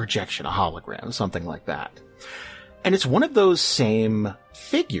a projection, a hologram, something like that. And it's one of those same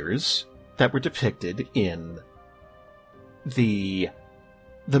figures that were depicted in the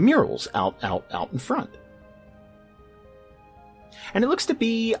murals out in front. And it looks to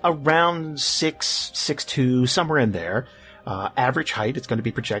be around 6'2", somewhere in there. Average height. It's going to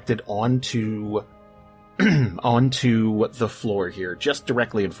be projected onto the floor here, just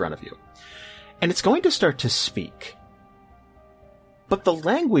directly in front of you. And it's going to start to speak. But the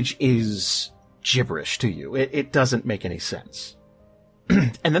language is gibberish to you. It doesn't make any sense.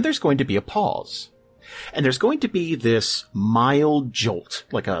 And then there's going to be a pause. And there's going to be this mild jolt,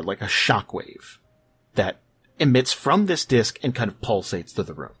 like a shockwave, that emits from this disc and kind of pulsates through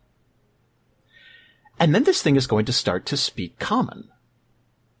the room. And then this thing is going to start to speak common.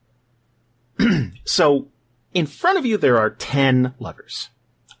 So, in front of you there are 10 levers,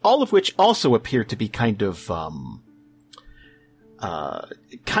 all of which also appear to be kind of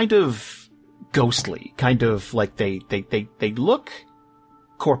ghostly, kind of like they look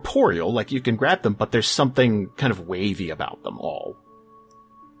corporeal, like you can grab them, but there's something kind of wavy about them all.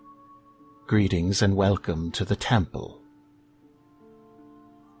 Greetings and welcome to the temple.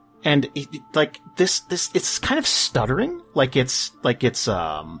 And it's kind of stuttering, like it's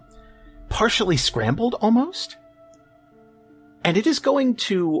partially scrambled almost. And it is going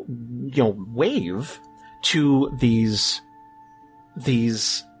to, wave to these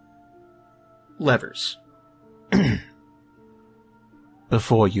levers.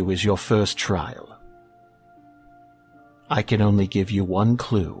 Before you is your first trial. I can only give you one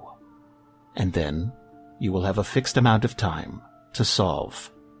clue, and then you will have a fixed amount of time to solve.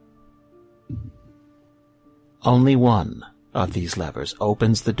 Only one of these levers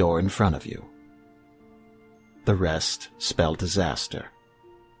opens the door in front of you. The rest spell disaster.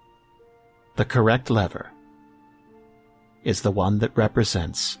 the correct lever is the one that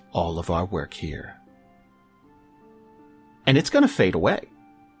represents all of our work here. And it's going to fade away.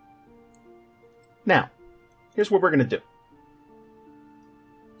 Now, here's what we're going to do.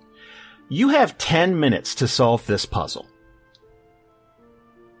 You have 10 minutes to solve this puzzle.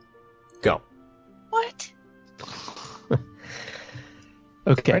 Go. What?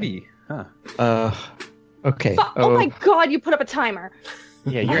 Okay. Ready? Huh. Okay. Oh my god, you put up a timer.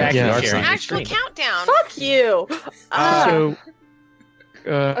 Yeah, you're actually sharing your Actual screen. countdown. Fuck you.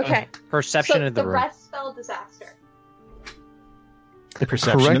 Okay. Perception So of the the room. rest spell disaster. The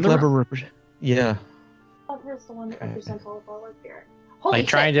perception correct in the lever. room. Yeah. Oh, here's the one that represents all of our work here. Like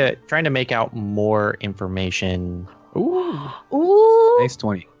trying to make out more information. Ooh. Nice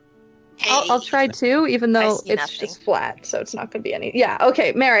 20. I'll try too, even though see it's nothing. just flat, so it's not going to be any. Yeah,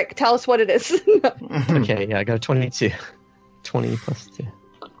 okay, Merrick, tell us what it is. Okay, yeah, I got a 22. 20 plus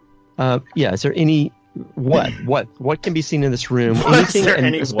 2. Yeah, is there any what can be seen in this room? Was Anything, there and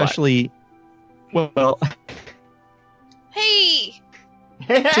any especially well, Hey!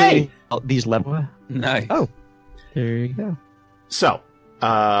 these levels. Nice. Oh, there you go. So,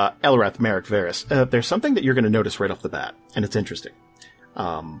 Elrath, Merrick, Varys, there's something that you're going to notice right off the bat, and it's interesting.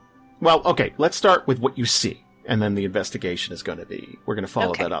 Well, okay, let's start with what you see, and then the investigation is going to be, we're going to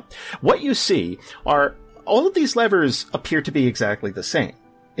follow that up. What you see are, all of these levers appear to be exactly the same.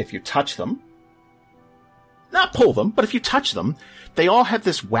 If you touch them, not pull them, but if you touch them, they all have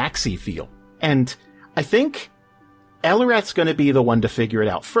this waxy feel. And I think Elrath's going to be the one to figure it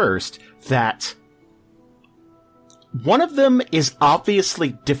out first, that one of them is obviously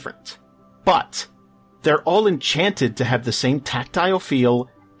different, but they're all enchanted to have the same tactile feel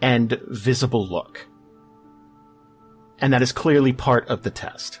and visible look. And that is clearly part of the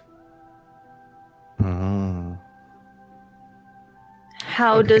test.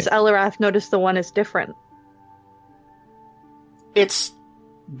 How does Elrath notice the one is different?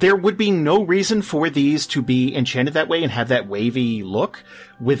 There would be no reason for these to be enchanted that way and have that wavy look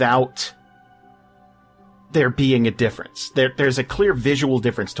without there being a difference. There's a clear visual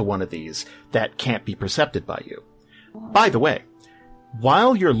difference to one of these that can't be perceived by you. By the way,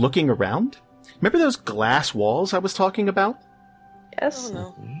 while you're looking around, remember those glass walls I was talking about? Yes.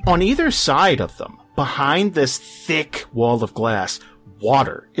 Oh, no. On either side of them, behind this thick wall of glass,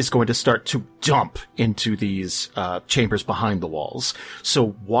 water is going to start to dump into these chambers behind the walls.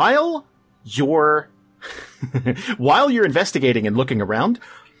 So while you're investigating and looking around,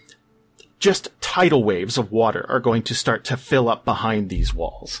 just tidal waves of water are going to start to fill up behind these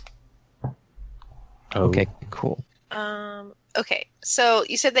walls. Okay, cool. Okay, so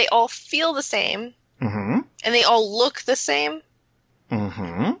you said they all feel the same, Mm-hmm. and they all look the same.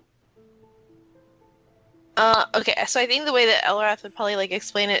 Mm-hmm. Okay, so I think the way that Elrath would probably like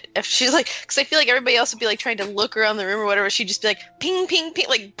explain it, if she's like, because I feel like everybody else would be like trying to look around the room or whatever, she'd just be like, ping, ping, ping,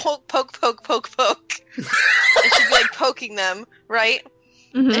 like poke, poke, poke, poke, poke, and she'd be like poking them, right?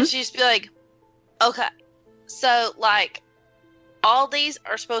 Mm-hmm. And she'd just be like, okay, so like, all these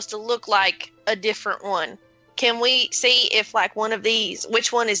are supposed to look like a different one. Can we see if like one of these,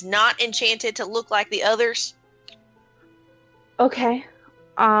 which one is not enchanted to look like the others? Okay.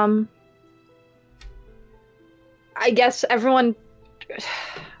 I guess everyone...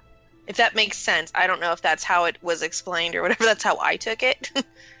 If that makes sense. I don't know if that's how it was explained or whatever. That's how I took it.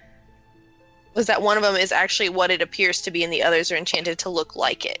 Was that one of them is actually what it appears to be and the others are enchanted to look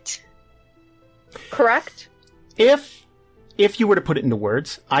like it. Correct? If you were to put it into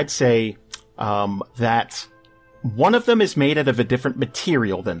words, I'd say that one of them is made out of a different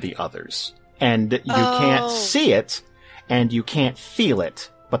material than the others. And you can't see it, and you can't feel it,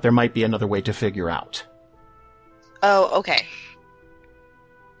 but there might be another way to figure out. Oh, okay.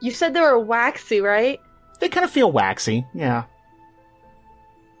 You said they were waxy, right? They kind of feel waxy, yeah.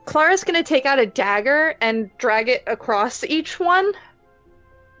 Clara's gonna take out a dagger and drag it across each one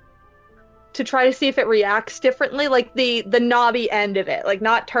to try to see if it reacts differently, like the knobby end of it, like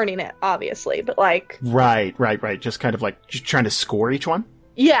not turning it, obviously, but like... Right. Just kind of like just trying to score each one?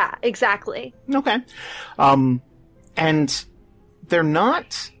 Yeah, exactly. Okay. And they're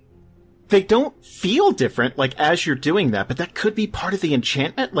not... They don't feel different, like, as you're doing that, but that could be part of the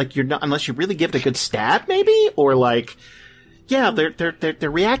enchantment, like, you're not... Unless you really give it a good stab, maybe? Or, like... Yeah, they're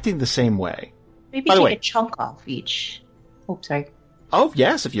reacting the same way. Maybe By the take way- a chunk off each. Oops, sorry. Oh,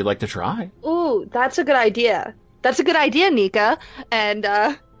 yes, if you'd like to try. Ooh, that's a good idea. That's a good idea, Nika. And,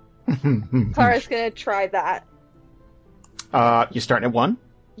 Clara's gonna try that. You starting at 1?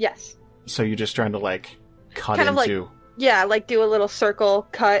 Yes. So you're just trying to, like, cut Kind of into... Yeah, like do a little circle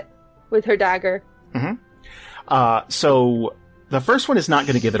cut with her dagger. So The first one is not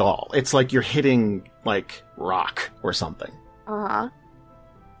going to give it all. It's like you're hitting, like, rock or something. Uh-huh.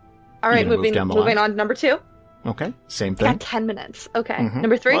 All right, moving on to number 2. Okay, same I thing. got 10 minutes. Okay. Mm-hmm.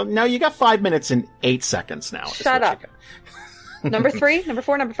 Number 3? Well, no, you got 5 minutes and 8 seconds now. Shut up. Number 3, number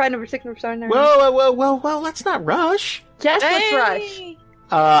 4, number 5, number 6, number 7, number 8. Whoa, let's not rush. Yes, let's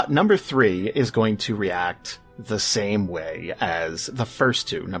rush. Number 3 is going to react the same way as the first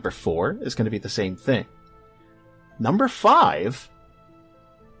 2. Number 4 is going to be the same thing. Number 5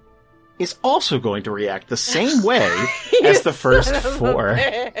 is also going to react the same way as the first 4.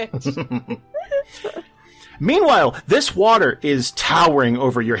 Meanwhile, this water is towering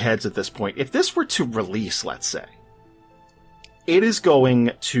over your heads at this point. If this were to release, let's say, it is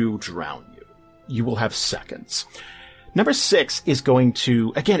going to drown you. You will have seconds. Number 6 is going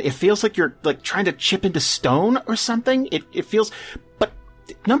to, again, it feels like you're like trying to chip into stone or something. It feels, but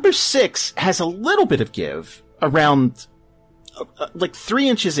number 6 has a little bit of give around like 3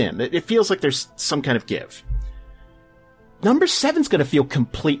 inches in. It feels like there's some kind of give. Number 7's going to feel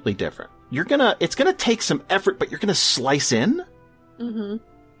completely different. It's going to take some effort, but you're going to slice in. Mm-hmm.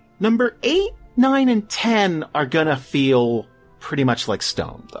 Number 8, 9, and 10 are going to feel pretty much like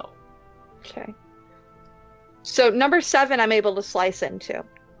stone, though. Okay. So number 7, I'm able to slice into.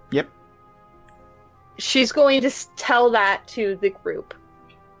 Yep. She's going to tell that to the group.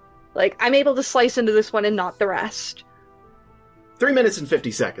 Like, I'm able to slice into this one and not the rest. 3 minutes and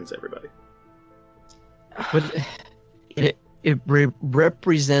 50 seconds, everybody. But it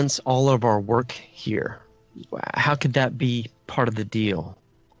represents all of our work here. How could that be part of the deal?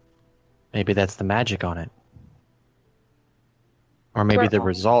 Maybe that's the magic on it. Or maybe the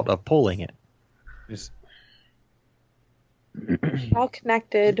result of pulling it. All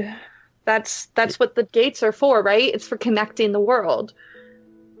connected. That's what the gates are for, right? It's for connecting the world.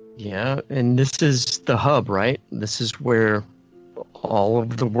 Yeah, and this is the hub, right? This is where all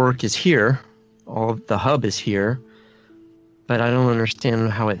of the work is here. All of the hub is here. But I don't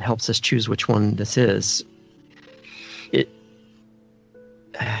understand how it helps us choose which one this is.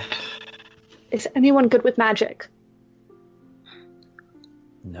 Is anyone good with magic?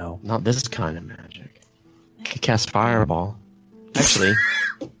 No. Not this kind of magic. I could cast Fireball. Actually.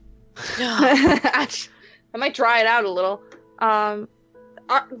 I might dry it out a little.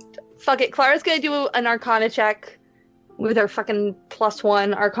 Fuck it. Clara's gonna do an Arcana check with her fucking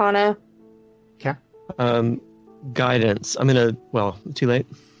 +1 Arcana. Okay. Guidance. Too late?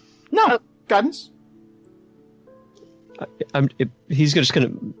 No, guidance. Mayor's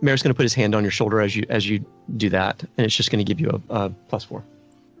gonna put his hand on your shoulder as you do that, and it's just gonna give you a +4.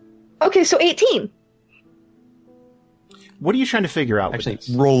 Okay, so 18. What are you trying to figure out? Actually,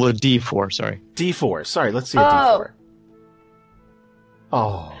 roll a D4. Sorry. D4. Sorry, let's see a D4.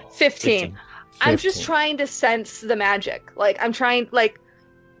 Oh. 15. I'm just trying to sense the magic. Like, I'm trying, like,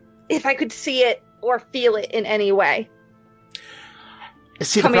 if I could see it or feel it in any way.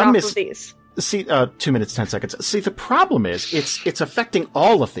 See, the problem is, 2 minutes, 10 seconds. See, the problem is, it's affecting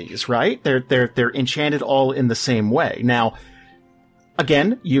all of these, right? They're enchanted all in the same way. Now,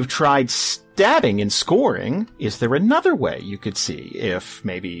 again, you've tried stabbing and scoring. Is there another way you could see if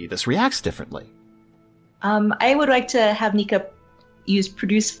maybe this reacts differently? I would like to have Nika use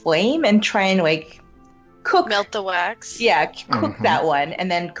Produce Flame and try and, like, melt the wax. Yeah, cook that one,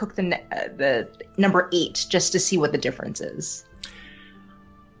 and then cook the number 8 just to see what the difference is.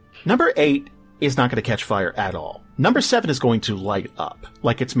 Number 8 is not going to catch fire at all. Number 7 is going to light up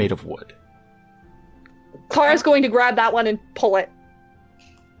like it's made of wood. Clara's going to grab that one and pull it.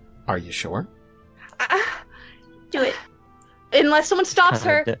 Are you sure? Do it. Unless someone stops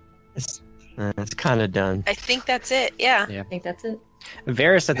her. It's kind of done. I think that's it. Yeah. I think that's it.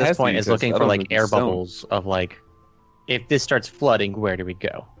 Varys at this point is looking for like air bubbles of like, if this starts flooding, where do we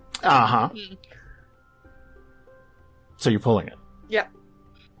go? Uh-huh. So you're pulling it. Yep.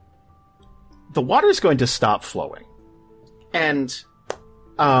 The water is going to stop flowing. And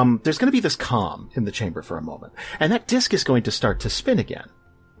there's going to be this calm in the chamber for a moment. And that disc is going to start to spin again.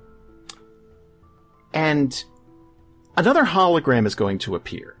 And another hologram is going to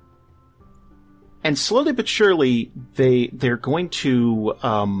appear. And slowly but surely, they're going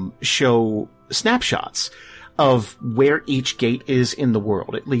to show snapshots of where each gate is in the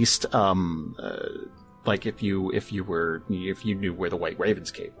world. At least, like if you knew where the White Ravens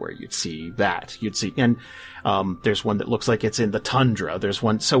Cave were, you'd see that. And there's one that looks like it's in the tundra. There's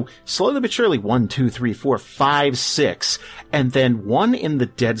one. So slowly but surely, 1, 2, 3, 4, 5, 6, and then one in the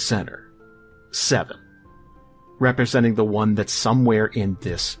dead center, 7, representing the one that's somewhere in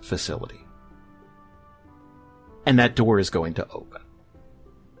this facility. And that door is going to open.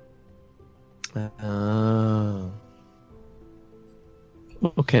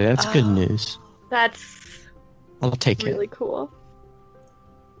 Okay, that's good news. That's I'll take really cool.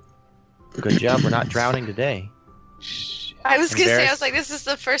 Good job. We're not drowning today. I was going to say, I was like, this is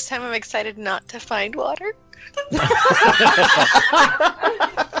the first time I'm excited not to find water.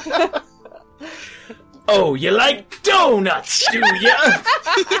 Oh, you like donuts, do ya?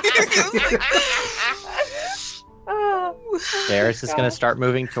 Varys is going to start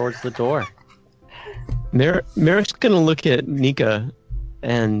moving towards the door. Merrick's going to look at Nika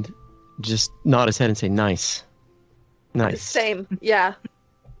and just nod his head and say, nice. Nice. Same, yeah.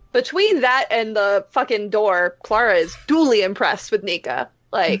 Between that and the fucking door, Clara is duly impressed with Nika.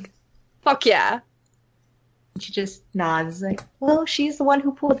 Like, fuck yeah. She just nods, like, well, she's the one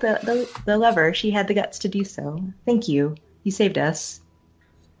who pulled the lever. She had the guts to do so. Thank you. You saved us.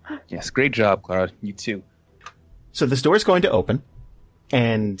 Yes, great job, Clara. You too. So this door is going to open,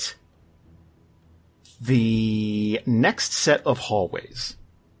 and the next set of hallways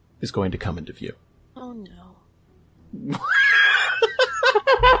is going to come into view. Oh no.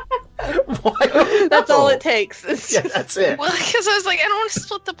 That's all it takes. Yeah, that's it. Well, because I was like, I don't want to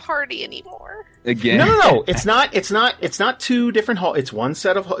split the party anymore. Again. No. It's not two different hall. It's one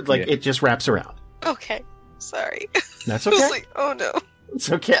set of It just wraps around. Okay. Sorry. That's I okay. was like, oh no.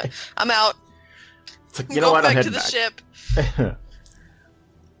 It's okay. I'm out. It's like, you know what? Back I'm to heading the back. ship.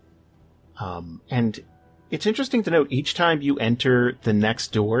 And it's interesting to note, each time you enter the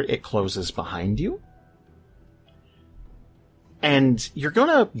next door, it closes behind you. And you're going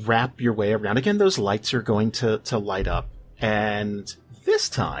to wrap your way around. Again, those lights are going to light up. And this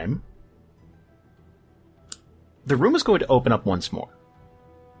time, the room is going to open up once more.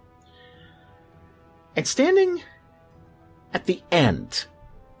 And standing at the end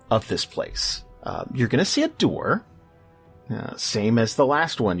of this place, you're going to see a door, same as the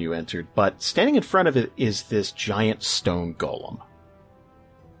last one you entered, but standing in front of it is this giant stone golem.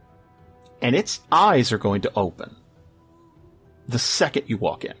 And its eyes are going to open the second you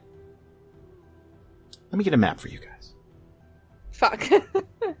walk in. Let me get a map for you guys. Fuck.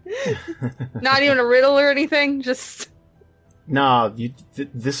 Not even a riddle or anything, just... Nah,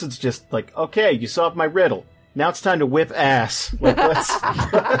 this is just like, okay, you solved my riddle. Now it's time to whip ass. Like, let's...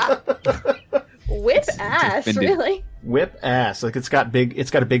 Whip ass, really? Whip ass. Like, it's got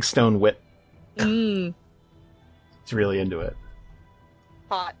a big stone whip. Mm. It's really into it.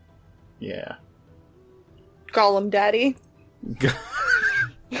 Hot. Yeah. Gollum daddy.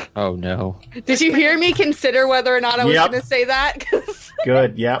 Oh no. Did you hear me consider whether or not I was going to say that?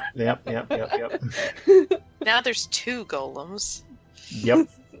 Good. Yep. Now there's two golems. Yep.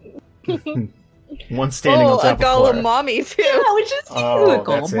 One standing on top of Clara. Oh, a golem mommy too. Yeah, which is Oh,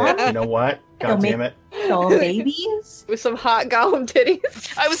 that's it. You know what? God damn it. Golem babies? With some hot golem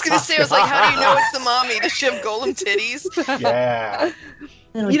titties. I was going to say, I was like, how do you know it's the mommy? Does she have golem titties? Yeah.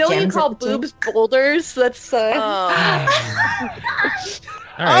 You know what you call boobs boulders? That's So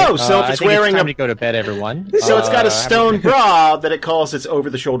if it's wearing time to go to bed, everyone. So it's got a stone bra that it calls its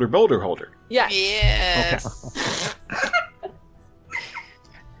over-the-shoulder boulder holder. Yeah. Yes. Okay.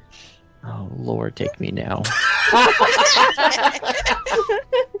 Oh Lord, take me now.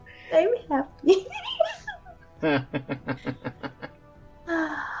 I'm happy.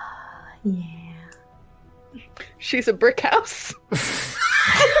 Yeah. She's a brick house.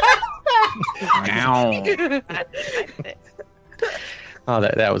 Oh,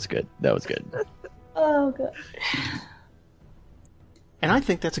 that was good. That was good. Oh god. And I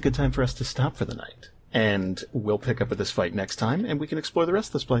think that's a good time for us to stop for the night. And we'll pick up with this fight next time, and we can explore the rest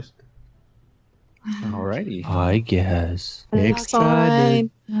of this place. Alrighty. I guess. Excited.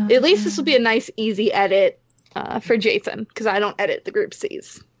 At least this will be a nice, easy edit for Jason, because I don't edit the group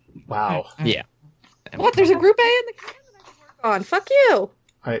C's. Wow. Yeah. What? There's a group A in the can that I can work on. Fuck you.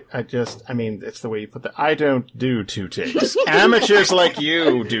 I mean, it's the way you put that. I don't do 2 takes. Amateurs like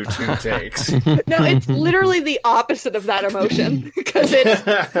you do 2 takes. No, it's literally the opposite of that emotion. Because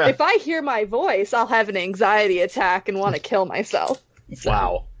if I hear my voice, I'll have an anxiety attack and want to kill myself. So.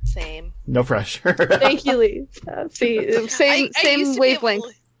 Wow. Same. No pressure. Thank you, Lisa. See, same wavelength.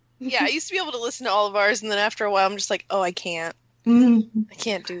 I used to be able to listen to all of ours, and then after a while, I'm just like, oh, I can't. I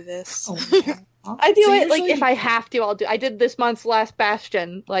can't do this. I do it like if I have to. I'll do. I did this month's Last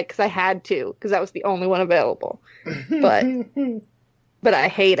Bastion, like because I had to, because that was the only one available. But I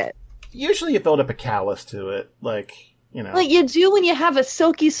hate it. Usually, you build up a callus to it, like you know. Like you do when you have a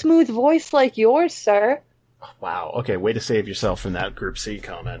silky smooth voice like yours, sir. Wow. Okay, way to save yourself from that Group C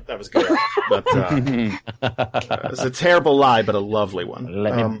comment. That was good. But, it was a terrible lie, but a lovely one.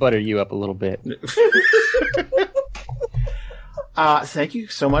 Let me butter you up a little bit. thank you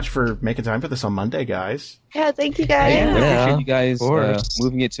so much for making time for this on Monday, guys. Yeah, thank you guys. I appreciate you guys course.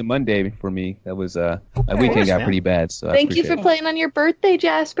 moving it to Monday for me. That was my weekend got pretty bad. So Thank you for playing on your birthday,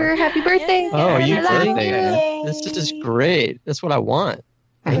 Jasper. Happy birthday! Oh, you Happy kidding? This is great. That's what I want.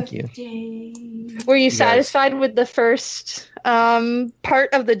 Thank you. Were you satisfied with the first part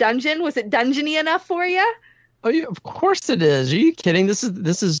of the dungeon? Was it dungeony enough for you? Oh, of course it is. Are you kidding? This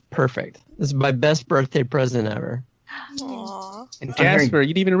is perfect. This is my best birthday present ever. Aww. And Jasper, you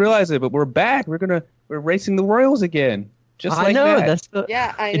didn't even realize it, but we're back. We're racing the Royals again. Just like know, that. That's the,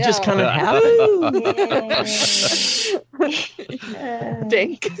 Yeah, I know. It just kind of happened.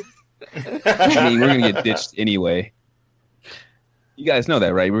 Dink. I mean, we're gonna get ditched anyway. You guys know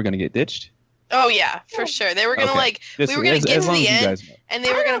that, right? We're gonna get ditched. Oh yeah, for sure. They were gonna we were gonna get to the end, and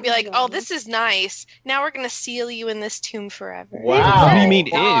they were gonna be like, "Oh, this is nice. Now we're gonna seal you in this tomb forever." Wow. What do you mean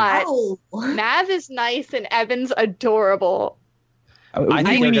Mav is nice and Evan's adorable. I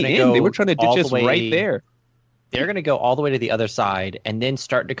think they're gonna go They were trying to ditch all us the way- right there. They're going to go all the way to the other side and then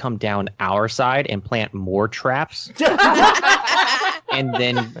start to come down our side and plant more traps and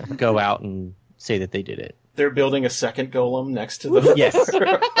then go out and say that they did it. They're building a second golem next to the... Yes. A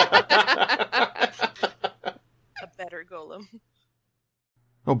better golem.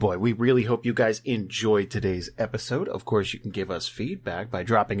 Oh boy, we really hope you guys enjoyed today's episode. Of course, you can give us feedback by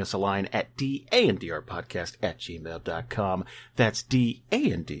dropping us a line at dandrpodcast@gmail.com. That's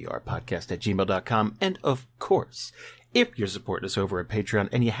dandrpodcast@gmail.com. And of course, if you're supporting us over at Patreon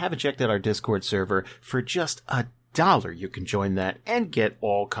and you haven't checked out our Discord server, for just $1, you can join that and get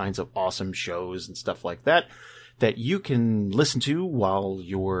all kinds of awesome shows and stuff like that you can listen to while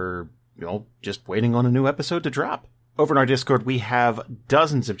you're, just waiting on a new episode to drop. Over in our Discord, we have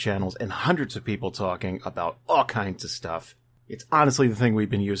dozens of channels and hundreds of people talking about all kinds of stuff. It's honestly the thing we've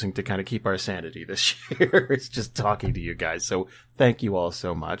been using to kind of keep our sanity this year. It's just talking to you guys. So thank you all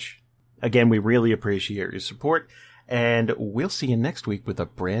so much. Again, we really appreciate your support, and we'll see you next week with a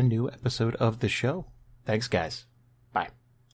brand new episode of the show. Thanks, guys.